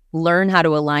learn how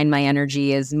to align my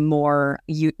energy is more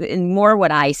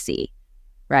what I see,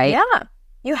 right? Yeah.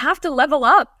 You have to level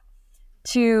up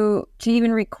to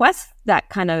even request that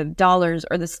kind of dollars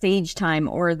or the stage time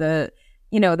or the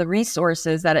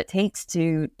resources that it takes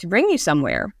to bring you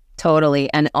somewhere.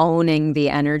 Totally. And owning the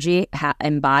energy,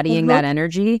 embodying that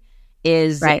energy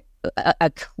is a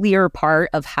clear part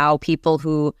of how people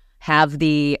who have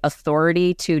the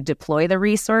authority to deploy the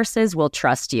resources will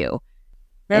trust you.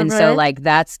 And so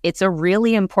it's a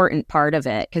really important part of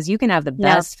it, because you can have the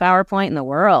best PowerPoint in the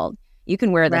world. You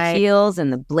can wear the heels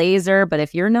and the blazer, but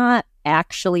if you're not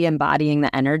actually embodying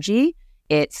the energy,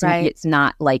 it's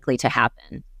not likely to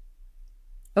happen.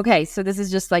 Okay, so this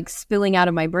is just like spilling out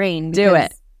of my brain. Do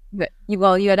it.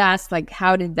 You had asked like,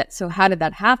 how did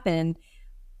that happen?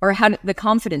 Or how did the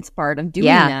confidence part of doing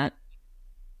that?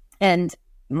 And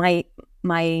my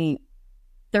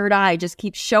third eye just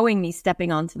keeps showing me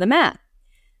stepping onto the mat.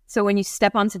 So when you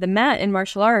step onto the mat in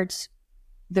martial arts,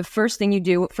 the first thing you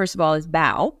do, first of all, is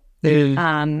bow,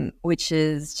 which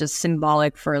is just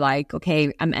symbolic for like,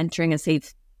 okay, I'm entering a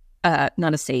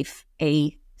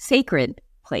sacred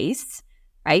place,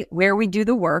 right? Where we do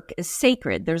the work is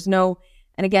sacred. There's no,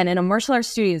 and again, in a martial arts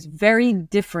studio is very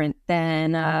different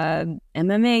than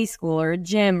MMA school or a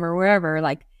gym or wherever.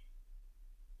 Like,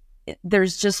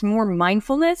 there's just more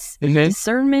mindfulness,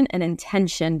 discernment, and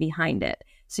intention behind it.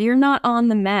 So you're not on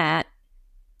the mat.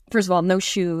 First of all, no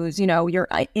shoes, you're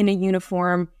in a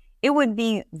uniform. It would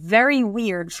be very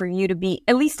weird for you to be,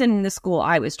 at least in the school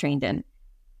I was trained in,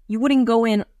 you wouldn't go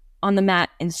in on the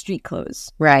mat in street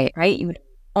clothes. Right? You would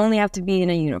only have to be in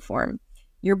a uniform.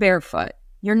 You're barefoot.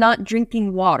 You're not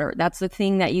drinking water. That's the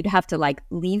thing that you'd have to like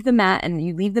leave the mat, and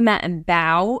you leave the mat and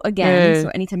bow again. So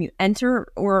anytime you enter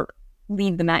or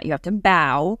leave the mat, you have to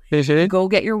bow, go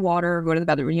get your water, go to the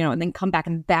bathroom, and then come back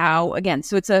and bow again.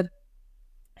 So it's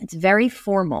very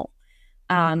formal.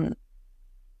 And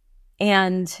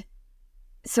then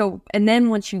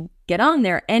once you get on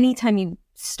there, anytime you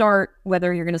start,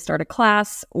 whether you're going to start a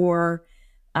class or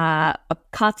a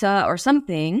kata or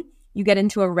something, you get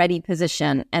into a ready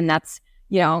position. And that's,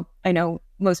 I know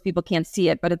most people can't see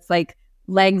it, but it's like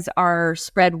legs are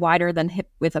spread wider than hip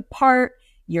width apart.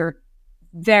 You're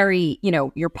very,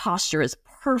 your posture is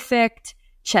perfect,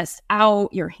 chest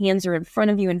out, your hands are in front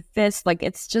of you in fists. Like,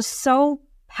 it's just so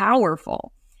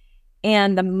powerful.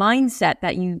 And the mindset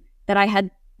that I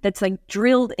had, that's like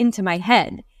drilled into my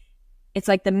head, it's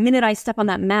like the minute I step on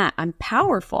that mat, I'm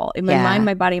powerful in my mind,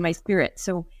 my body, my spirit.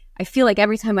 So I feel like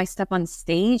every time I step on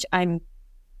stage, I'm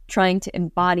trying to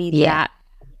embody that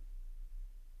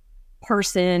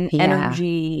person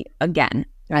energy again.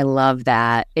 I love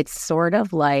that. It's sort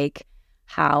of like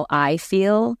how I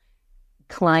feel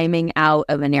climbing out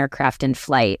of an aircraft in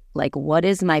flight. Like, what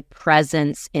is my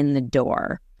presence in the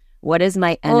door? What is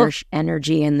my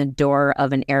energy in the door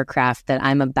of an aircraft that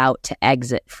I'm about to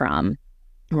exit from,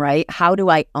 right? How do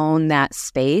I own that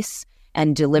space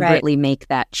and deliberately make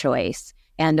that choice?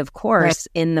 And of course,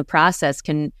 in the process,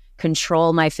 can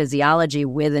control my physiology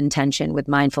with intention, with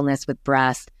mindfulness, with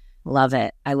breath. Love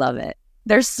it. I love it.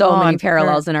 There's so many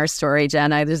parallels in our story,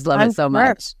 Jen. I just love it so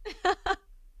much.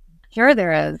 Sure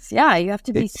there is. Yeah, you have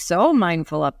to be so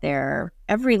mindful up there.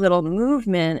 Every little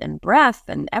movement and breath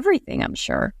and everything, I'm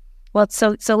sure. Well,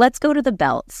 so let's go to the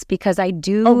belts, because I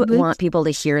do want people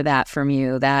to hear that from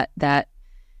you, that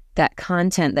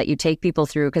content that you take people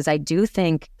through, because I do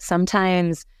think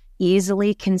sometimes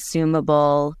easily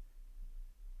consumable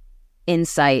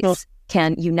insights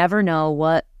you never know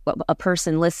what a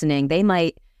person listening, they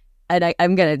might, and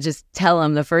I'm going to just tell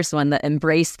them the first one, that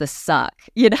embrace the suck,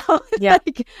 Yeah.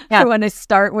 I want to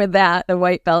start with that, the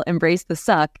white belt, embrace the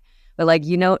suck. But like,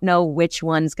 you don't know which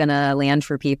one's going to land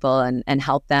for people and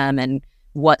help them, and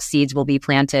what seeds will be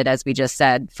planted, as we just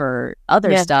said, for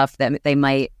other stuff that they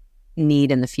might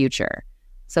need in the future.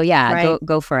 So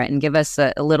go for it and give us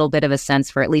a little bit of a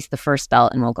sense for at least the first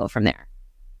belt, and we'll go from there.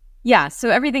 Yeah. So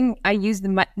everything, I use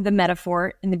the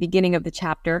metaphor in the beginning of the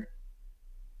chapter,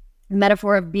 the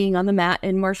metaphor of being on the mat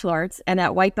in martial arts, and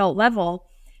at white belt level,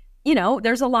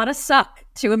 there's a lot of suck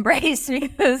to embrace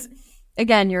because,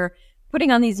 again, you're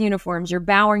putting on these uniforms, you're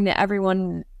bowing to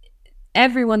everyone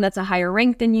that's a higher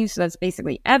rank than you. So that's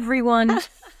basically everyone.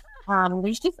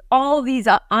 There's just all these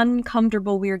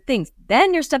uncomfortable, weird things.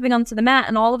 Then you're stepping onto the mat,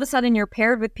 and all of a sudden you're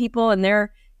paired with people, and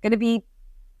they're going to be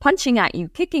punching at you,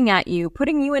 kicking at you,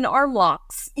 putting you in arm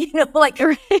locks.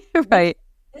 Right.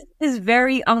 This is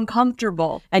very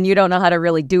uncomfortable. And you don't know how to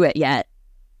really do it yet.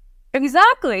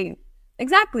 Exactly.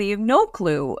 You have no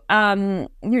clue.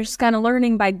 You're just kind of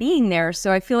learning by being there.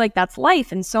 So I feel like that's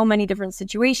life in so many different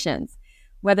situations,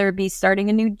 whether it be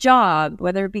starting a new job,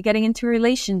 whether it be getting into a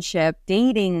relationship,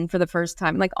 dating for the first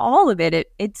time, like all of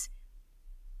it's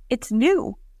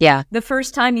new. Yeah. The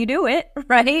first time you do it,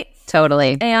 right?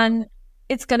 Totally. And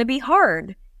it's going to be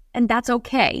hard, and that's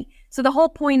okay. So the whole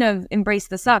point of embrace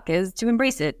the suck is to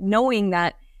embrace it, knowing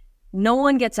that no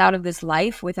one gets out of this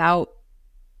life without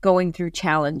going through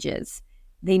challenges.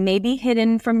 They may be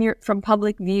hidden from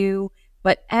public view,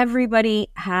 but everybody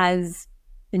has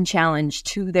been challenged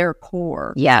to their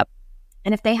core. Yeah.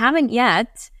 And if they haven't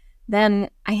yet, then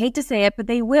I hate to say it, but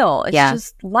they will. It's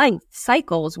just life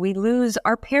cycles. We lose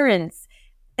our parents.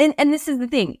 And this is the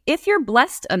thing. If you're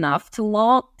blessed enough to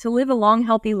live a long,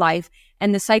 healthy life,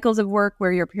 and the cycles of work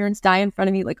where your parents die in front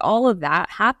of you, like all of that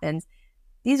happens,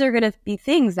 these are going to be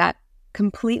things that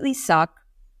completely suck,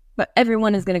 but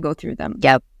everyone is going to go through them.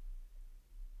 Yep.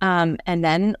 And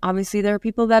then obviously there are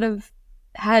people that have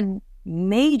had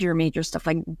major stuff,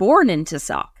 like born into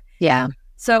suck. Yeah.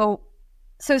 So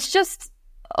it's just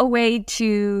a way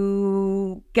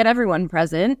to get everyone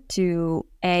present to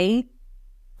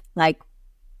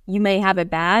you may have it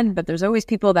bad, but there's always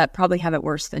people that probably have it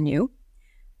worse than you.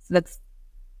 So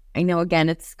I know, again,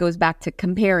 it goes back to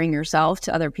comparing yourself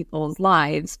to other people's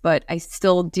lives, but I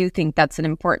still do think that's an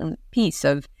important piece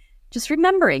of just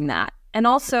remembering that. And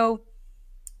also,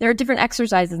 there are different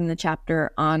exercises in the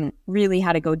chapter on really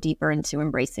how to go deeper into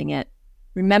embracing it.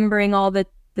 Remembering all the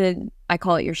I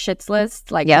call it your shits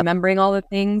list, remembering all the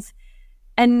things.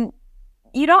 And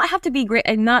you don't have to be great.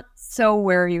 I'm not so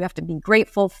where you have to be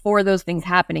grateful for those things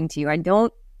happening to you. I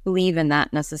don't believe in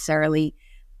that necessarily,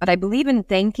 but I believe in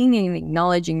thanking and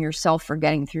acknowledging yourself for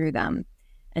getting through them,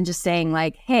 and just saying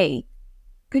like, hey,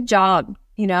 good job.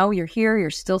 You're here, you're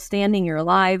still standing, you're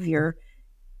alive, you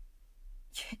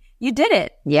did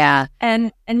it. Yeah.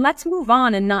 And let's move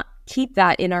on and not keep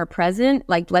that in our present.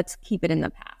 Like, let's keep it in the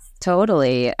past.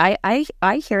 Totally. I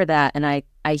hear that, and I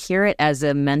hear it as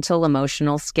a mental,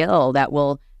 emotional skill that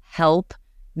will help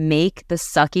make the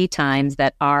sucky times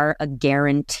that are a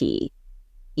guarantee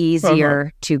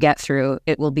easier to get through.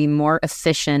 It will be more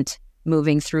efficient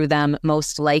moving through them,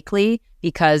 most likely,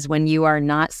 because when you are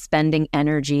not spending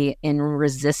energy in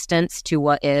resistance to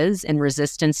what is, in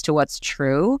resistance to what's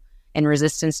true, in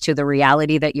resistance to the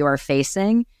reality that you are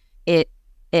facing, it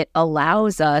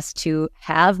allows us to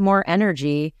have more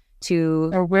energy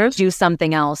to do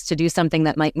something else, to do something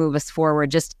that might move us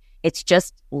forward. It's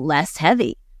just less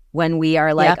heavy when we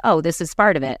are like, oh, this is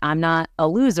part of it. I'm not a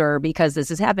loser because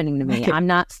this is happening to me. I'm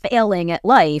not failing at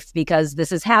life because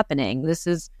this is happening. This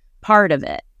is part of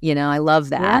it. I love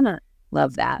that. Yeah.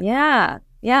 Love that. Yeah.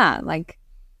 Yeah. Like,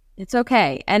 it's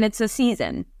okay. And it's a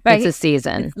season, right? It's a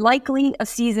season. It's likely a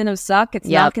season of suck. It's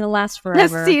not going to last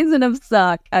forever. A season of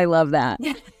suck. I love that.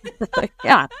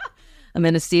 Yeah. I'm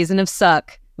in a season of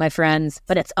suck, my friends,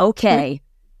 but it's okay.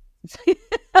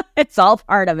 It's all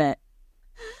part of it.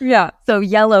 Yeah. So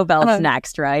yellow belt's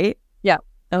next, right? Yeah.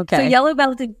 Okay. So yellow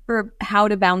belt is for how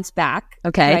to bounce back.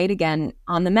 Okay. Right. Again,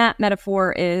 on the mat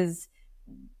metaphor is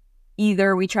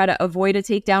either we try to avoid a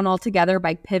takedown altogether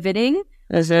by pivoting,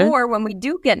 or when we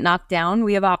do get knocked down,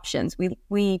 we have options.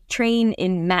 We train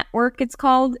in mat work, it's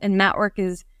called, and mat work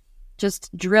is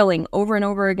just drilling over and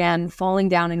over again, falling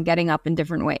down and getting up in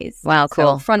different ways. Wow,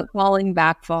 cool. So front falling,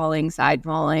 back falling, side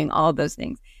falling, all of those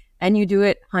things. And you do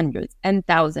it hundreds and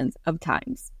thousands of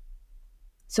times.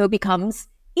 So it becomes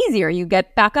easier. You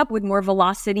get back up with more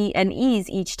velocity and ease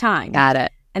each time. Got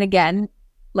it. And again,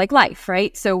 like life,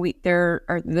 right? So there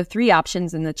are the three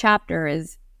options in the chapter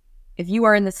is if you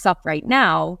are in the suck right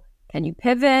now, can you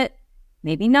pivot?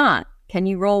 Maybe not. Can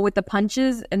you roll with the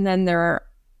punches? And then there are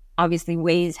obviously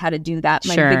ways how to do that.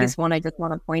 My biggest one I just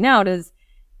want to point out is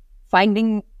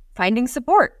finding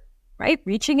support, right?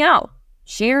 Reaching out,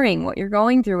 sharing what you're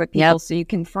going through with people so you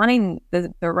can find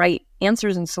the right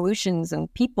answers and solutions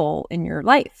and people in your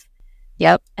life.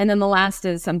 Yep. And then the last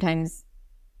is sometimes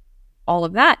all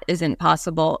of that isn't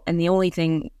possible. And the only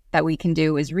thing that we can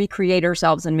do is recreate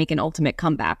ourselves and make an ultimate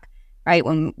comeback, right?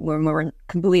 When we're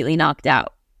completely knocked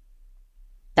out.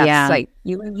 That's like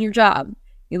you lose your job,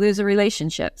 you lose a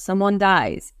relationship, someone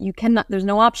dies. There's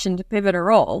no option to pivot or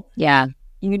roll. Yeah.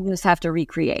 You just have to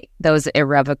recreate. Those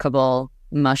irrevocable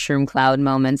mushroom cloud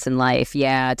moments in life.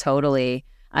 Yeah, totally.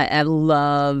 I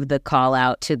love the call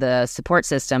out to the support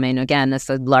system. And again, that's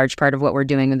a large part of what we're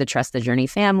doing with the Trust the Journey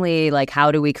family. Like,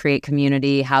 how do we create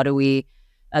community? How do we,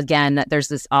 again,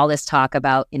 there's all this talk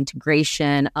about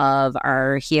integration of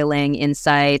our healing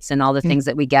insights and all the things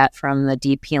that we get from the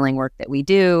deep healing work that we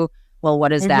do. Well,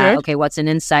 what is that? Okay, what's an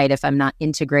insight if I'm not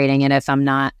integrating it, if I'm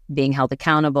not being held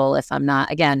accountable, if I'm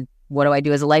not, again, what do I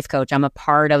do as a life coach? I'm a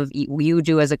part of, you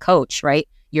do as a coach, right?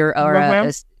 You're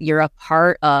a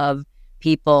part of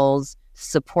people's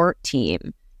support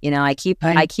team. You know, I keep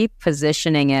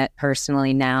positioning it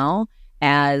personally now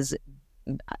as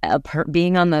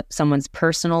being on someone's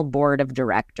personal board of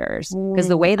directors, because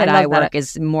the way that I work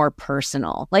is more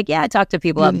personal. Like, I talk to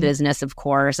people about business, of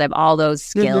course. I have all those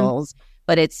skills,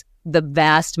 but it's the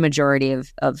vast majority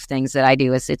of things that I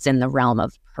do is it's in the realm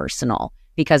of personal,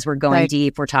 because we're going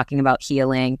deep. We're talking about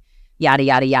healing, yada,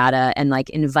 yada, yada, and like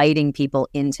inviting people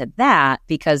into that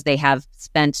because they have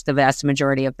spent the vast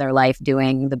majority of their life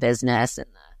doing the business and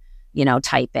the,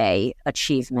 type A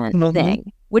achievement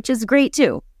thing, which is great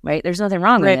too, right? There's nothing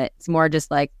wrong with it. It's more just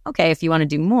like, okay, if you want to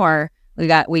do more, we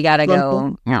got to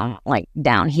go, like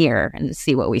down here and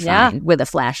see what we find with a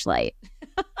flashlight.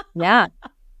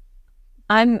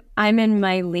 I'm in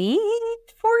my late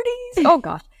 40s. Oh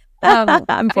gosh.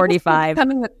 I'm 45. Okay.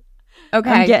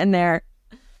 I'm getting there.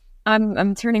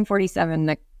 I'm turning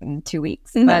 47 in 2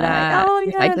 weeks, but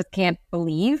I just can't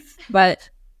believe. But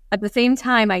at the same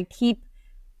time, I keep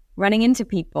running into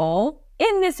people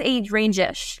in this age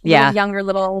range-ish, little younger, a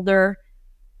little older,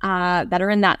 that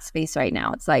are in that space right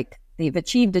now. It's like they've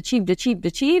achieved,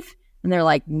 and they're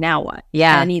like, now what?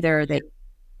 Yeah. And either they,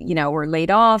 were laid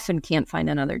off and can't find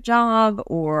another job,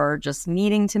 or just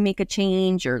needing to make a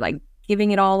change, or like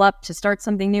giving it all up to start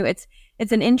something new. It's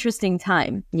an interesting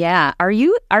time. Yeah. Are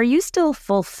you still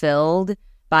fulfilled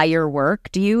by your work?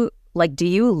 Do you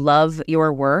love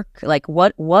your work? Like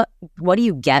what do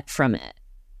you get from it?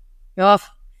 Oh,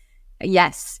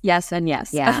 yes, and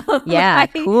yes. Yeah. Yeah.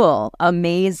 Cool.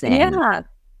 Amazing. Yeah,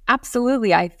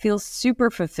 absolutely. I feel super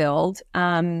fulfilled.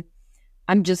 I'm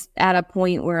just at a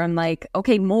point where I'm like,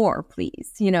 okay, more,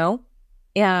 please.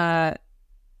 I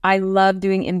love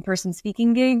doing in-person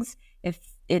speaking gigs.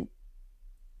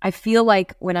 I feel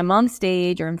like when I'm on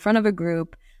stage or in front of a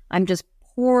group, I'm just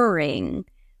pouring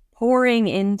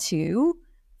into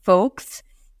folks.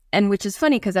 And which is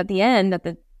funny because at the end,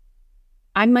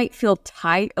 I might feel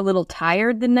a little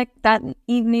tired that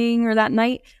evening or that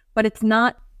night, but it's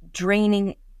not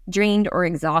drained or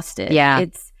exhausted. Yeah.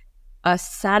 It's a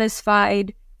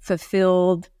satisfied,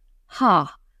 fulfilled,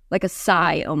 like a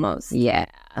sigh almost. Yeah.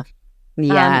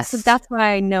 Yes. So that's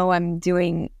why I know I'm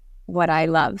doing what I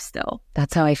love still.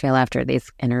 That's how I feel after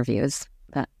these interviews.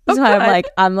 That's why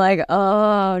I'm like,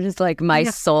 oh, just like my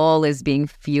soul is being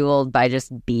fueled by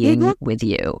just being with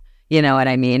you. You know what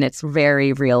I mean? It's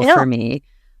very real for me.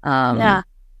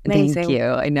 Thank you.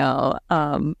 I know.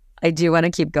 I do want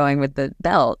to keep going with the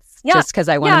belts just because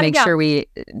I want to make sure we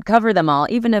cover them all,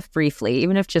 even if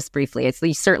just briefly.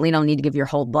 You certainly don't need to give your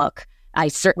whole book.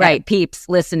 Peeps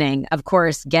listening, of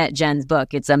course, get Jen's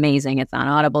book. It's amazing. It's on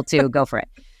Audible too. Go for it.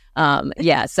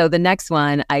 So the next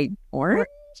one,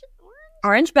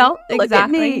 orange belt.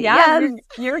 Exactly. Yeah,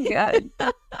 you're good.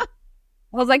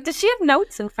 I was like, does she have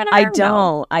notes in front of her? I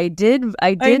don't. I did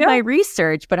my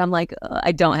research, but I'm like,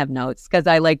 I don't have notes because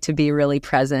I like to be really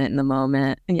present in the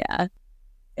moment. Yeah.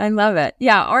 I love it.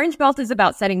 Yeah. Orange belt is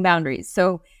about setting boundaries.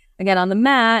 So again, on the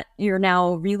mat, you're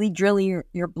now really drilling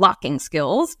your blocking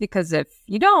skills, because if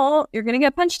you don't, you're going to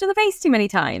get punched in the face too many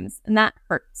times, and that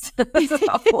hurts. Ow.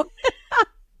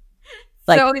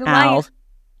 I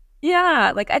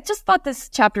just thought this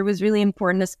chapter was really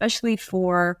important, especially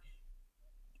for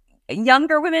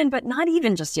younger women, but not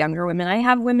even just younger women. I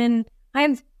have a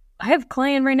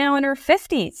client right now in her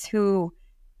 50s who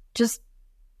just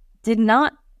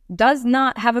does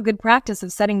not have a good practice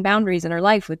of setting boundaries in her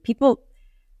life with people,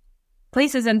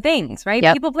 places, and things, right?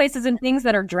 Yep. People, places, and things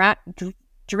that are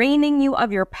draining you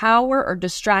of your power or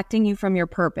distracting you from your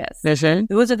purpose. Those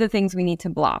are the things we need to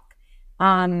block.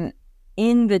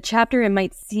 In the chapter, it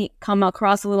might come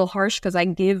across a little harsh because I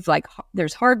give like,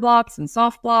 there's hard blocks and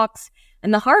soft blocks.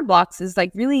 And the hard blocks is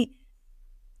like really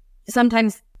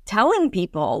sometimes telling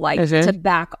people like to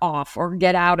back off or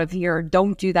get out of here, or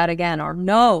don't do that again, or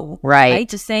no. Right?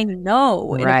 Just saying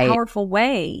no in a powerful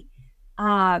way.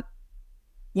 Yeah.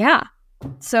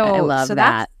 So I love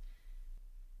that.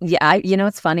 Yeah,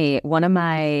 it's funny. One of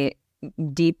my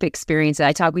deep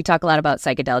experiences, we talk a lot about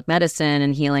psychedelic medicine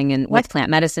and healing and with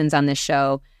plant medicines on this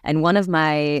show. And one of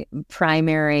my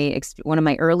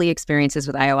early experiences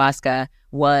with ayahuasca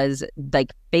was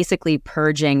like basically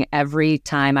purging every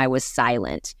time I was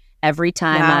silent, every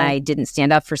time I didn't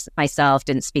stand up for myself,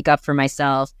 didn't speak up for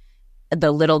myself,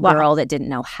 the little girl that didn't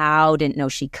know how, didn't know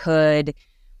she could.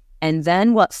 And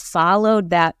then what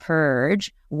followed that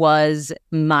purge was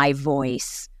my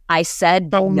voice. I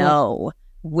said no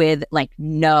with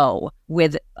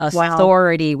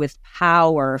authority, with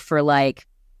power for like,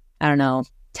 I don't know,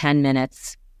 10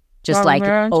 minutes, just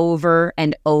over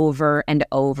and over and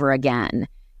over again,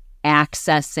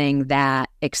 accessing that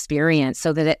experience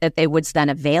so that it was then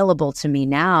available to me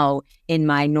now in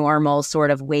my normal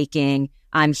sort of waking,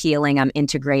 I'm healing, I'm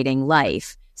integrating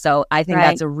life. So I think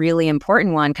that's a really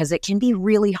important one because it can be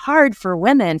really hard for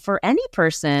women, for any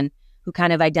person who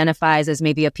kind of identifies as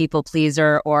maybe a people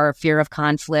pleaser or fear of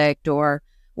conflict or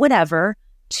whatever,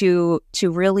 to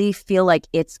really feel like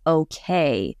it's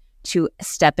okay to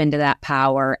step into that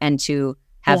power and to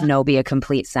have no be a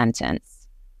complete sentence.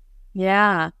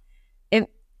 Yeah.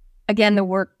 Again, the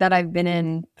work that I've been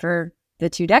in for the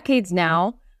 2 decades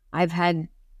now, I've had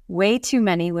way too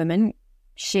many women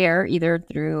share either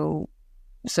through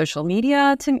social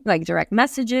media, to like direct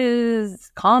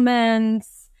messages,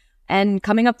 comments, and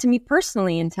coming up to me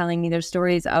personally and telling me their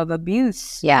stories of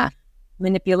abuse,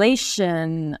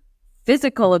 manipulation,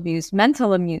 physical abuse,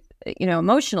 mental abuse,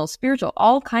 emotional, spiritual,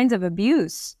 all kinds of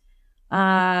abuse.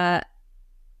 I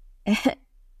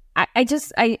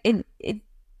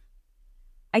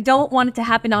don't want it to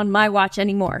happen on my watch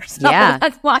anymore. So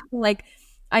that's why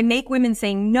I make women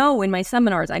say no in my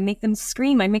seminars. I make them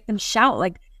scream. I make them shout.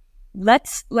 Like,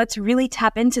 let's really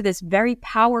tap into this very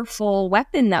powerful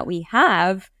weapon that we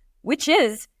have, which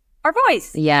is our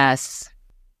voice. Yes.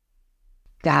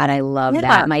 God, I love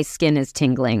that. My skin is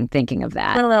tingling thinking of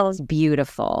that. It's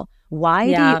beautiful.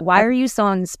 Why are you so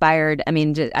inspired? I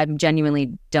mean, I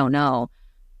genuinely don't know.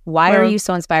 Why are you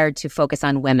so inspired to focus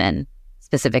on women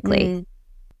specifically?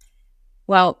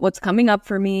 Well, what's coming up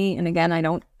for me, and again, I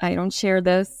don't share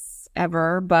this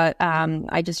ever, but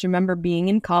I just remember being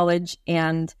in college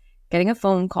and getting a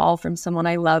phone call from someone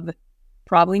I love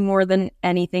probably more than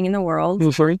anything in the world.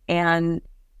 And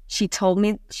she told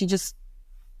me, she just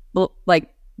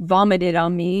like vomited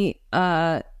on me,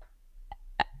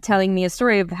 telling me a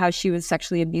story of how she was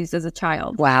sexually abused as a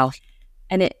child. Wow.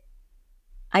 And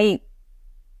I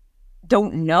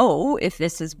don't know if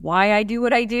this is why I do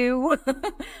what I do.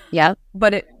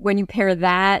 But when you pair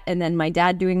that and then my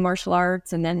dad doing martial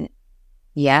arts and then,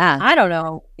 I don't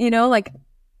know, like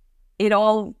it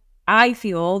all, I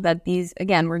feel that these,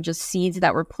 again, were just seeds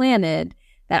that were planted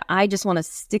that I just want to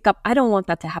stick up. I don't want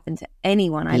that to happen to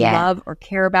anyone I love or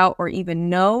care about or even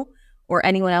know, or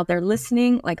anyone out there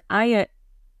listening. Like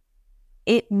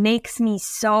it makes me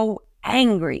so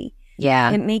angry.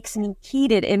 It makes me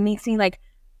heated. It makes me like,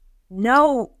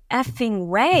 no effing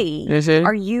way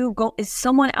is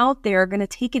someone out there going to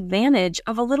take advantage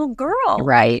of a little girl,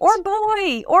 or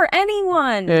boy, or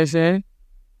anyone,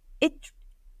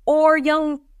 or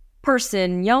young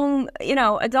person, young,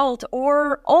 adult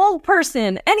or old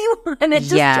person, anyone. It just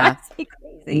drives me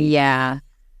crazy. I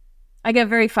get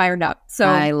very fired up. So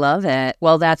I love it.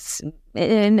 Well, that's,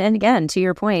 and again, to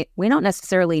your point, we don't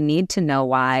necessarily need to know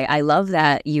why. I love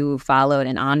that you followed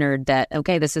and honored that,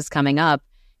 okay, this is coming up.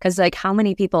 Because like, how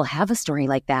many people have a story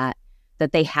like that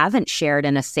they haven't shared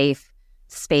in a safe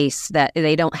space, that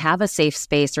they don't have a safe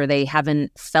space, or they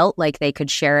haven't felt like they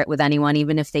could share it with anyone,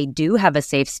 even if they do have a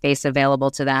safe space available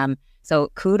to them.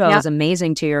 So kudos,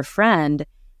 amazing to your friend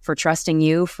for trusting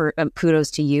you, for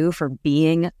kudos to you for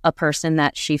being a person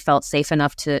that she felt safe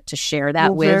enough to share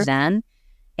that with then.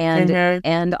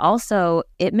 And also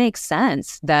it makes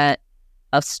sense that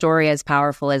a story as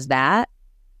powerful as that,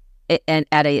 and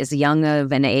at as young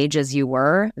of an age as you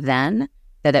were then,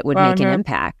 that it would make an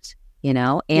impact,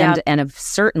 and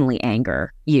certainly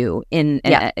anger you in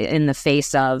the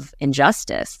face of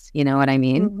injustice. You know what I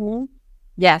mean?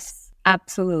 Yes,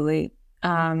 absolutely.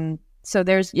 So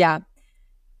there's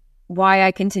why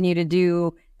I continue to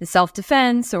do the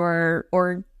self-defense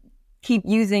or keep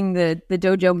using the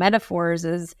dojo metaphors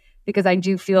is because I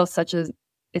do feel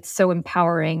it's so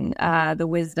empowering, the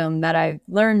wisdom that I've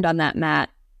learned on that mat,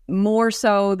 more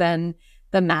so than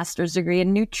the master's degree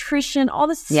in nutrition, all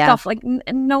this stuff, like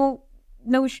no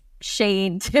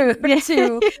shade to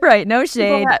right, no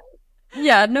shade.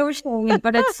 No shade,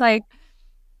 but it's like,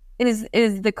 is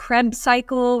the Krebs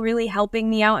cycle really helping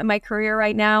me out in my career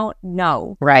right now?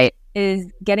 No. Right.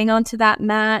 Is getting onto that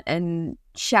mat and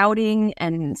shouting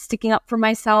and sticking up for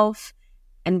myself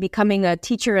and becoming a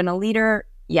teacher and a leader?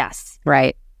 Yes.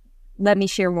 Right. Let me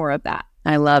share more of that.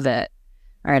 I love it.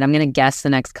 All right, I'm going to guess the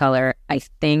next color. I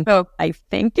think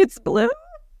it's blue.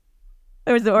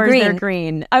 Or is there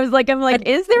green? I'm like,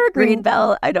 is there a green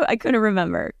belt? I couldn't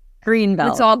remember. Green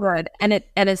belt. It's all good. And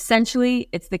essentially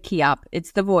it's the key up.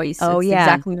 It's the voice. Oh, it's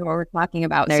exactly what we're talking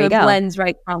about. There you go. It blends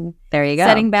right from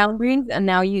setting boundaries and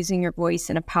now using your voice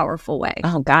in a powerful way.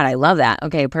 Oh God, I love that.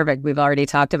 Okay, perfect. We've already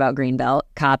talked about green belt.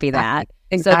 Copy that.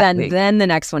 Exactly. So then the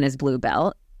next one is blue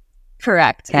belt.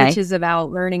 Correct. Okay. Which is about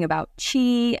learning about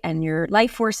chi and your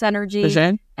life force energy.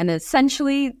 Sure. And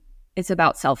essentially it's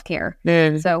about self-care.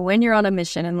 So when you're on a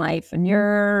mission in life and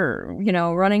you're,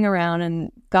 running around,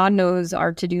 and God knows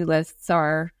our to-do lists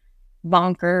are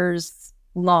bonkers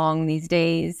long these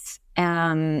days.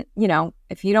 And,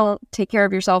 if you don't take care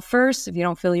of yourself first, if you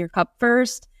don't fill your cup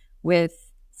first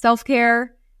with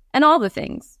self-care and all the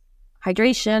things,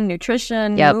 hydration,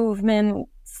 nutrition, movement,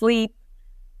 sleep,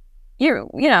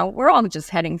 we're all just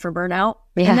heading for burnout.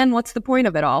 Yeah. And then what's the point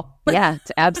of it all? Yeah,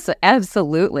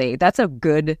 absolutely. That's a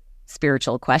good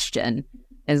spiritual question,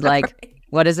 is like,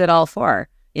 what is it all for?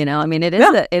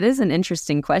 It is an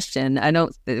interesting question.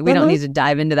 We don't need to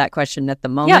dive into that question at the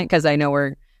moment, because I know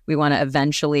we want to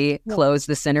eventually close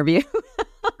this interview,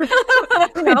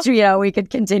 which, we could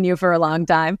continue for a long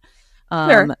time.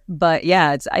 Sure. But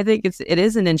yeah, I think it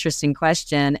is an interesting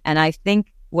question. And I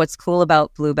think what's cool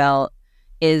about Blue Belt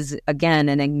is, again,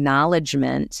 an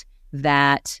acknowledgement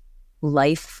that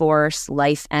life force,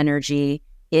 life energy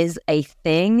is a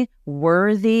thing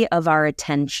worthy of our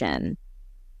attention,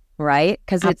 right?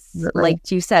 Because it's, like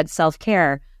you said,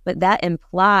 self-care, but that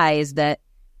implies that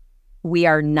we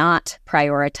are not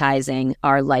prioritizing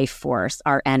our life force,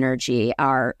 our energy,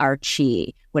 our chi,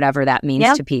 whatever that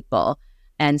means to people.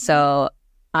 And so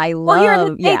I love, here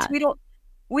in the States,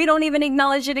 we don't even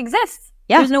acknowledge it exists.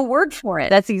 Yeah. There's no word for it.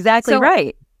 That's exactly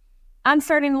right. I'm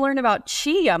starting to learn about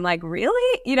chi. I'm like,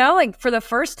 really? For the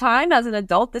first time as an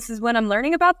adult, this is when I'm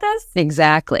learning about this?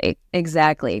 Exactly.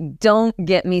 Don't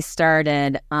get me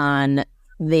started on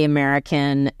the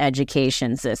American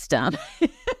education system.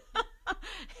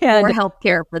 Or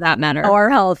healthcare, for that matter. Or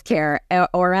healthcare,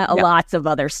 or lots of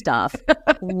other stuff.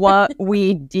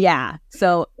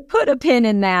 So put a pin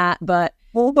in that, but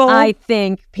I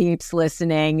think peeps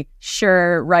listening,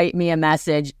 sure, write me a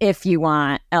message if you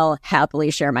want. I'll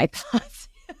happily share my thoughts.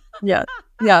 Yeah.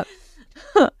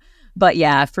 But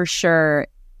yeah, for sure,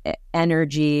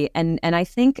 energy. And I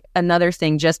think another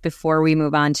thing, just before we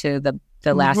move on to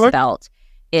the last belt,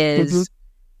 is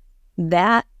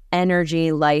that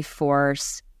energy, life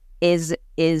force is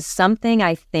something,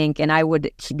 I think, and I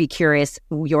would be curious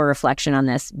your reflection on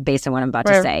this based on what I'm about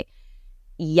to say.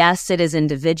 Yes, it is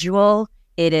individual.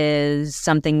 It is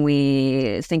something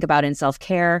we think about in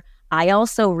self-care. I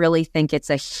also really think it's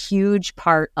a huge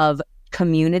part of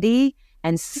community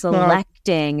and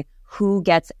selecting who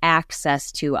gets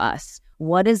access to us.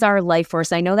 What is our life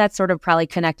force? I know that's sort of probably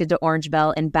connected to Orange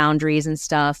Belt and boundaries and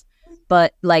stuff,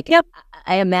 but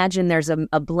I imagine there's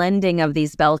a blending of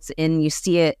these belts in. You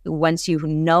see it once you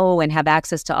know and have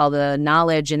access to all the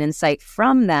knowledge and insight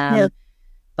from them. Yep.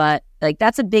 But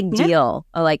that's a big deal.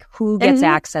 Who gets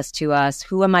access to us?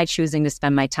 Who am I choosing to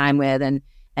spend my time with and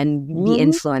be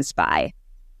influenced by?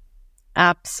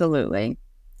 Absolutely.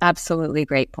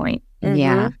 Great point.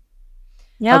 Yeah.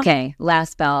 Okay.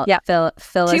 Last belt. Yeah. Fill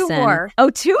us in. 2 more. Oh,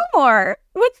 2 more.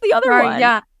 What's the other one?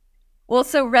 Yeah. Well,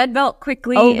 so red belt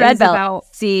quickly. Red belt.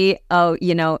 About... See, that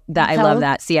I love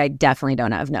that. See, I definitely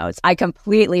don't have notes. I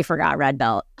completely forgot red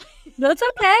belt. That's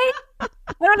okay. I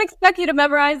don't expect you to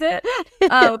memorize it.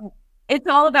 It's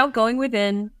all about going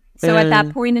within. So at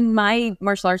that point in my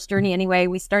martial arts journey anyway,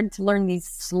 we started to learn these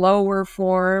slower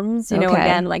forms,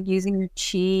 again, like using your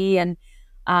chi and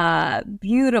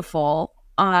beautiful.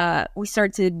 We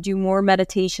started to do more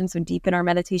meditation, so deepen our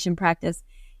meditation practice.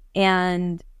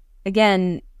 And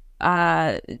again,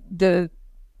 the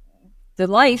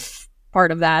life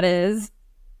part of that is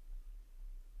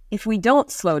if we don't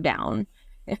slow down,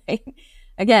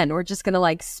 again, we're just going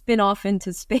to spin off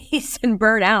into space and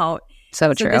burn out.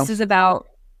 So true. This is about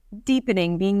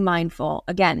deepening, being mindful.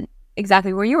 Again,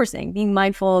 exactly what you were saying, being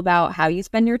mindful about how you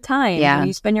spend your time, who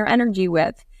you spend your energy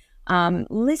with,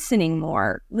 listening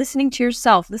more, listening to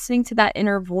yourself, listening to that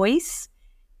inner voice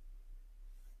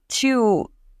to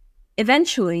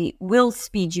eventually will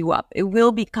speed you up. You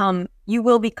will become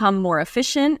more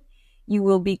efficient. You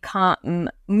will become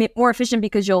more efficient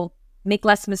because you'll make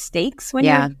less mistakes when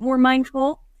you're more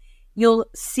mindful. You'll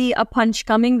see a punch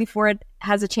coming before it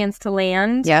has a chance to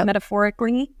land,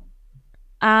 metaphorically.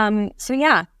 So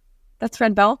yeah, that's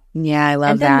red belt. Yeah, I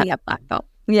love that. And then we have black belt.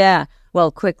 Yeah.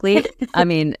 Well, quickly, I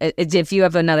mean, if you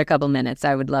have another couple minutes,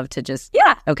 I would love to just...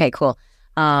 Yeah. Okay, cool.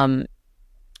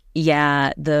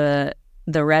 Yeah, the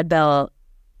red belt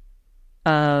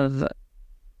of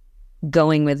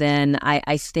going within,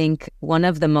 I think one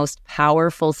of the most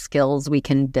powerful skills we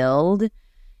can build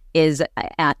is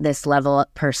at this level,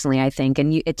 personally, I think.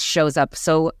 And it shows up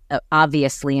so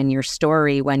obviously in your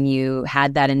story when you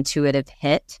had that intuitive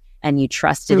hit and you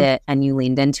trusted it and you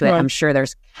leaned into it. I'm sure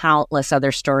there's countless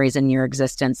other stories in your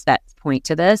existence that point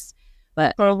to this.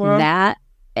 But that,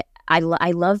 I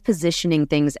love positioning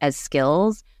things as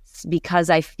skills because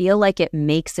I feel like it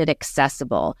makes it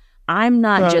accessible. I'm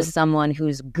not just someone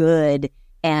who's good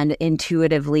and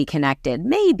intuitively connected.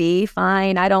 Maybe,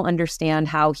 fine. I don't understand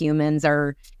how humans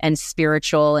are and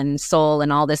spiritual and soul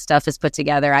and all this stuff is put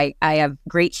together. I have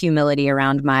great humility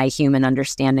around my human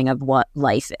understanding of what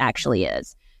life actually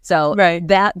is. So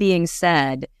that being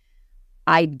said,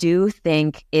 I do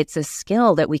think it's a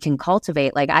skill that we can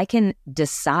cultivate. Like I can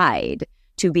decide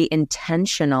to be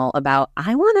intentional about,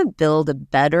 I want to build a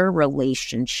better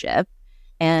relationship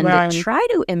and try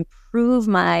to improve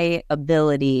my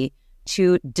ability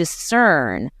to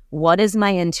discern what is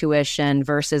my intuition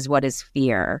versus what is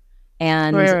fear.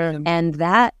 And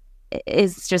that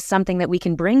is just something that we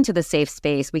can bring to the safe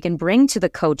space. We can bring to the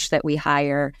coach that we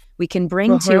hire. We can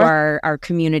bring to our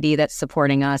community that's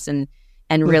supporting us and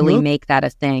really make that a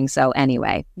thing. So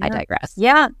anyway, I digress.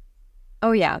 Yeah.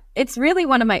 Oh yeah. It's really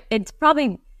it's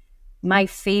probably my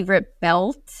favorite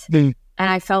belt. And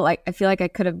I feel like I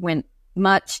could have went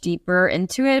much deeper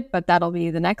into it, but that'll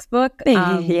be the next book.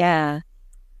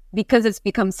 Because it's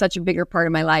become such a bigger part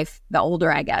of my life the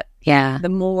older I get. Yeah. The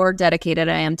more dedicated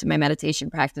I am to my meditation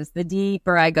practice, the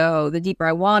deeper I go, the deeper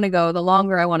I want to go, the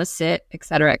longer I want to sit, et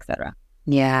cetera, et cetera.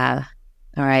 Yeah.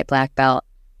 All right, black belt.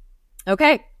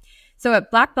 Okay. So at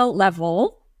black belt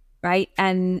level, right,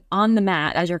 and on the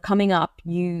mat, as you're coming up,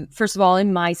 you, first of all,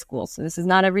 in my school, so this is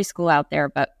not every school out there,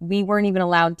 but we weren't even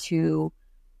allowed to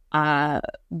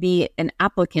be an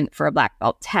applicant for a black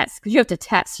belt test because you have to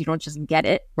test. You don't just get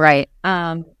it. Right.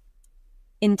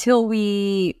 Until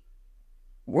we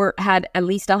had at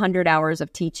least 100 hours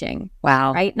of teaching.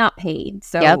 Wow. Right? Not paid.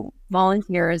 So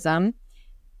volunteerism.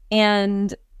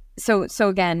 And so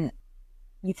again,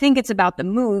 you think it's about the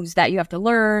moves that you have to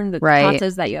learn, the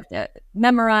katas that you have to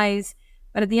memorize.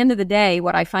 But at the end of the day,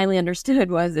 what I finally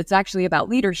understood was it's actually about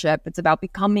leadership. It's about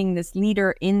becoming this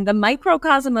leader in the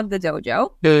microcosm of the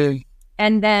dojo.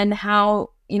 And then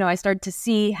how, I started to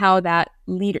see how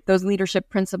those leadership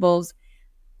principles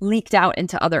leaked out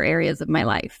into other areas of my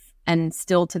life. And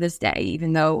still to this day,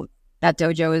 even though that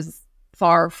dojo is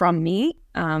far from me,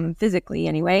 physically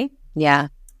anyway. Yeah.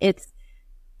 It's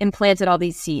implanted all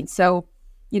these seeds. So,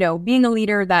 being a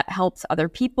leader that helps other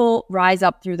people rise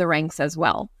up through the ranks as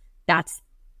well. That's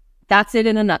it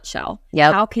in a nutshell.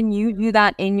 Yep. How can you do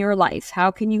that in your life?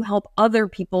 How can you help other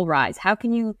people rise? How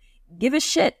can you give a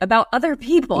shit about other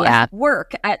people at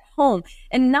work, at home,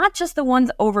 and not just the ones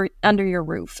under your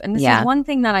roof? And this is one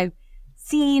thing that I've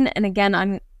seen. And again,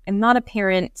 I'm not a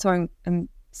parent, so I'm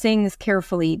saying this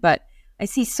carefully, but I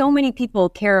see so many people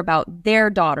care about their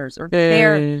daughters or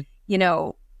their,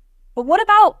 but what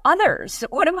about others?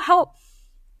 What about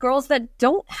girls that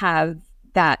don't have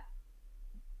that,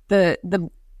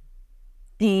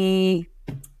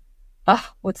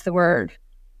 what's the word?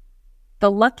 The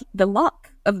luck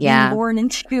of being born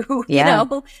into,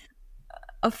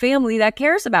 a family that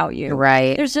cares about you.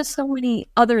 Right. There's just so many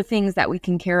other things that we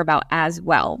can care about as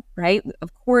well, right?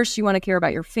 Of course, you want to care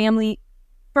about your family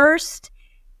first,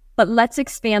 but let's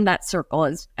expand that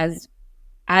circle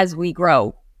as we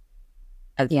grow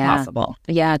as possible.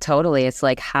 Yeah, totally. It's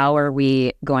like, how are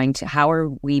we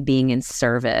being in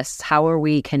service? How are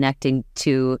we connecting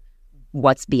to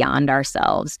what's beyond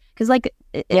ourselves? Because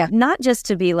not just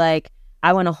to be like,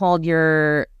 I want to hold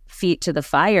your feet to the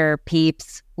fire,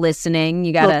 peeps listening.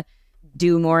 You got to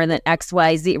do more than X,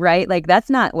 Y, Z, right? Like, that's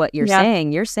not what you're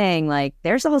saying. You're saying like,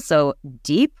 there's also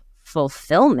deep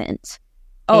fulfillment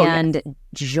and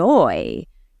joy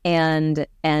and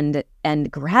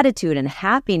gratitude and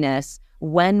happiness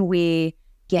when we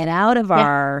get out of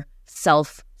our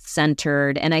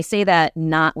self-centered. And I say that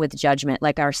not with judgment,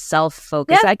 like our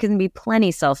self-focus. I can be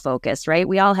plenty self-focused, right?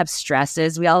 We all have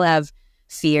stresses. We all have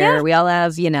fear. We all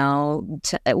have,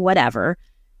 whatever.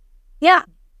 Yeah.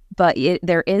 But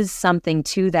there is something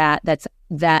to that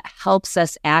that helps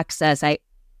us access.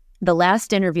 The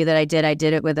last interview that I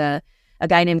did it with a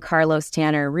guy named Carlos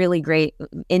Tanner, really great,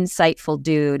 insightful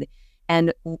dude.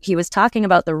 And he was talking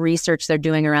about the research they're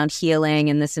doing around healing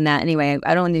and this and that. Anyway,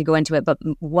 I don't need to go into it, but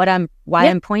why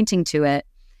I'm pointing to it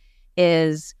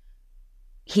is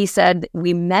he said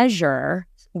we measure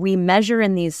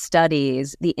in these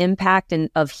studies the impact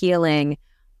of healing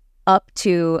up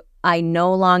to I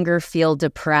no longer feel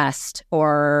depressed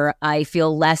or I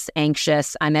feel less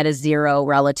anxious. I'm at a 0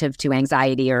 relative to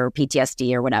anxiety or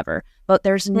PTSD or whatever. But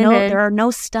there are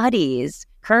no studies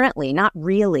currently, not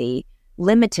really,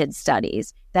 limited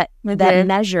studies that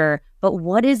measure, but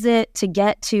what is it to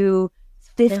get to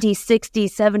 50, 60,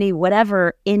 70,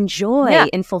 whatever, in joy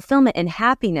and fulfillment and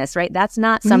happiness, right? That's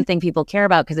not something people care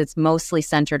about because it's mostly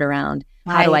centered around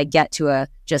how do I get to a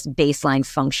just baseline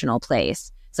functional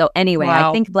place. So anyway,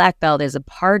 I think Black Belt is a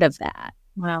part of that.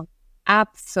 Wow.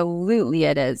 Absolutely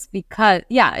it is because,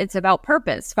 it's about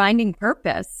purpose, finding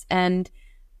purpose. And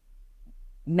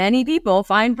many people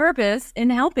find purpose in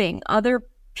helping other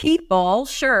people,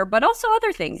 sure, but also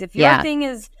other things. If your thing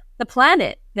is the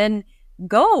planet, then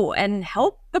go and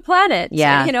help the planet.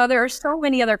 Yeah. There are so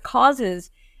many other causes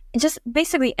and just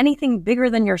basically anything bigger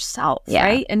than yourself,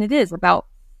 right? And it is about,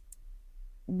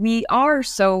 we are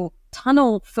so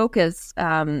tunnel focused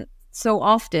so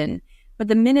often, but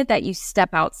the minute that you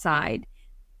step outside,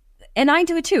 and I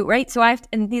do it too, right? So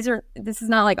this is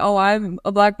not like, oh, I'm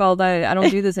a black belt, I don't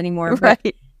do this anymore. Right.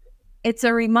 But it's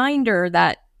a reminder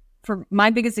that for my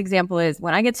biggest example is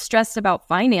when I get stressed about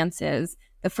finances,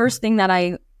 the first thing that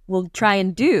I will try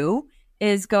and do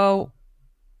is go,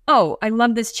 oh, I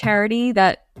love this charity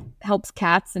that helps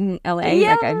cats in LA.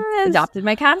 Yes. Like I adopted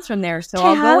my cats from there. So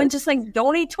I'll go and just like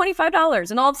donate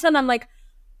 $25. And all of a sudden I'm like,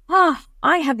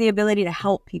 I have the ability to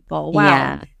help people. Wow.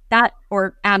 Yeah. That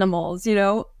or animals,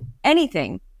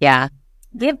 anything. Yeah.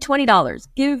 Give $20.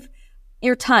 Give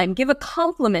your time. Give a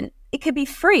compliment. It could be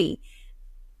free.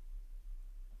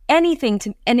 Anything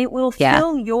and it will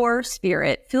fill your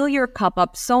spirit, fill your cup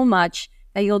up so much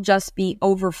that you'll just be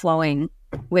overflowing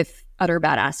with utter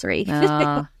badassery.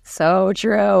 Oh, so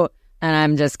true. And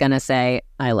I'm just going to say,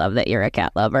 I love that you're a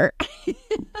cat lover.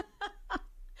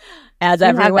 As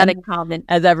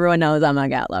everyone knows, I'm a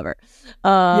cat lover.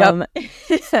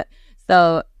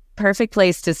 So perfect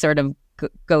place to sort of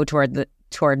go toward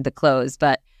the close.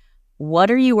 But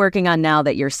what are you working on now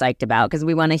that you're psyched about? Because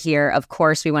we want to hear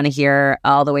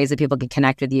all the ways that people can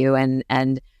connect with you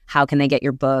and how can they get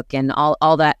your book and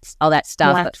all that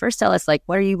stuff. Yeah. But first tell us,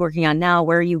 what are you working on now?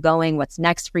 Where are you going? What's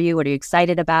next for you? What are you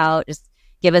excited about? Just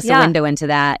give us a window into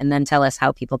that and then tell us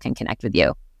how people can connect with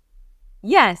you.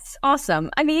 Yes. Awesome.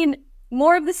 I mean,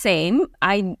 more of the same.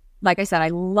 Like I said, I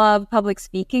love public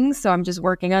speaking, so I'm just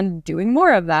working on doing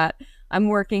more of that. I'm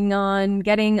working on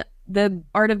getting the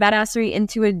Art of Badassery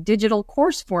into a digital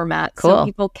course format. Cool. So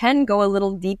people can go a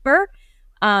little deeper.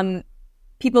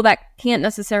 People that can't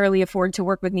necessarily afford to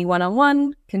work with me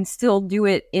one-on-one can still do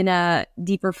it in a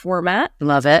deeper format.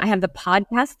 Love it. I have the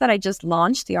podcast that I just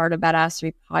launched, the Art of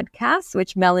Badassery podcast,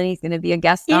 which Melanie's going to be a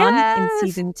guest on in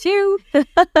season 2.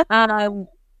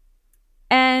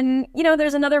 And,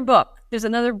 there's another book.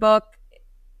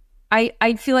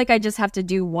 I feel like I just have to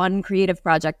do one creative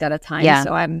project at a time. Yeah.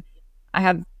 So I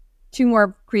have 2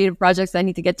 more creative projects I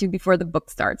need to get to before the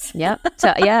book starts. Yep.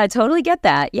 So, I totally get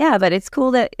that. Yeah, but it's cool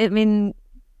that,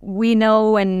 we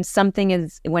know when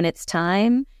its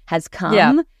time has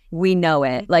come, we know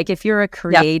it. Like if you're a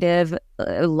creative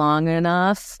long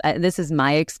enough, this is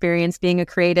my experience being a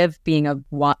creative, being a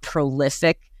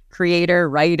prolific creator,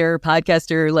 writer,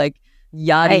 podcaster,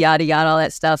 yada, yada, yada, all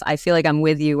that stuff. I feel like I'm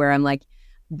with you where I'm like,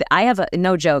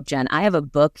 no joke, Jen, I have a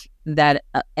book that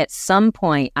at some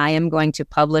point I am going to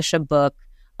publish a book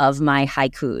of my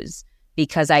haikus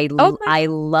because I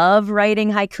love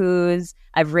writing haikus.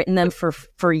 I've written them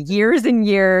for years and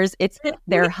years.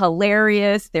 They're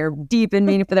hilarious. They're deep and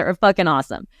meaningful. They're fucking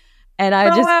awesome. And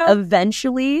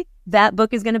eventually that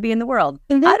book is going to be in the world.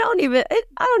 Mm-hmm. I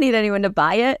don't need anyone to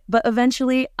buy it, but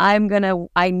eventually I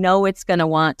know it's going to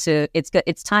want to,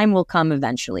 its time will come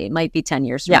eventually. It might be 10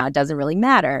 years from now. It doesn't really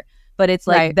matter, but it's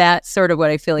that's sort of what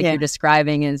I feel like you're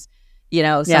describing is,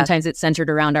 sometimes it's centered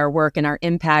around our work and our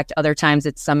impact. Other times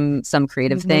it's some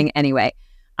creative thing. Anyway,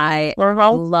 I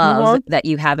love that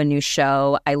you have a new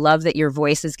show. I love that your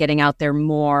voice is getting out there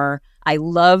more. I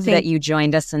love that you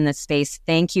joined us in this space.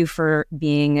 Thank you for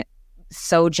being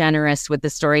so generous with the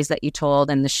stories that you told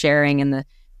and the sharing and the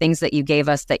things that you gave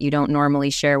us that you don't normally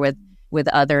share with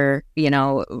other,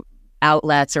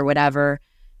 outlets or whatever.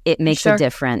 It makes a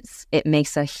difference. It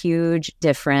makes a huge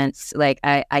difference. Like,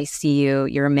 I see you.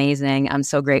 You're amazing. I'm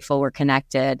so grateful we're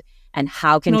connected. And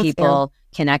how can people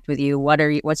connect with you?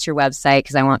 What's your website?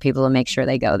 Because I want people to make sure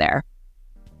they go there.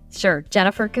 Sure.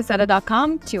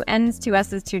 JenniferCassetta.com, 2 N's, 2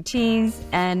 S's, 2 T's.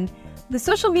 And the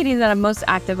social media that I'm most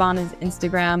active on is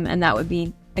Instagram. And that would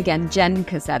be, again, Jen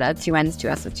Cassetta, 2 N's, 2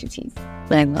 S's, 2 T's.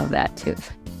 I love that too.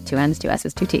 2 N's, 2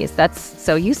 S's, 2 T's. That's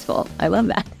so useful. I love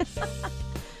that.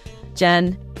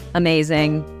 Jen,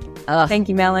 amazing. Thank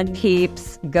you, Melanie.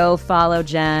 Peeps, go follow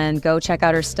Jen. Go check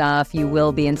out her stuff. You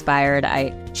will be inspired.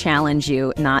 I challenge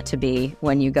you not to be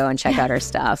when you go and check out her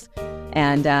stuff.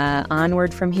 And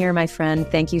onward from here, my friend.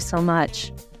 Thank you so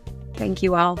much. Thank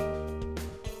you all.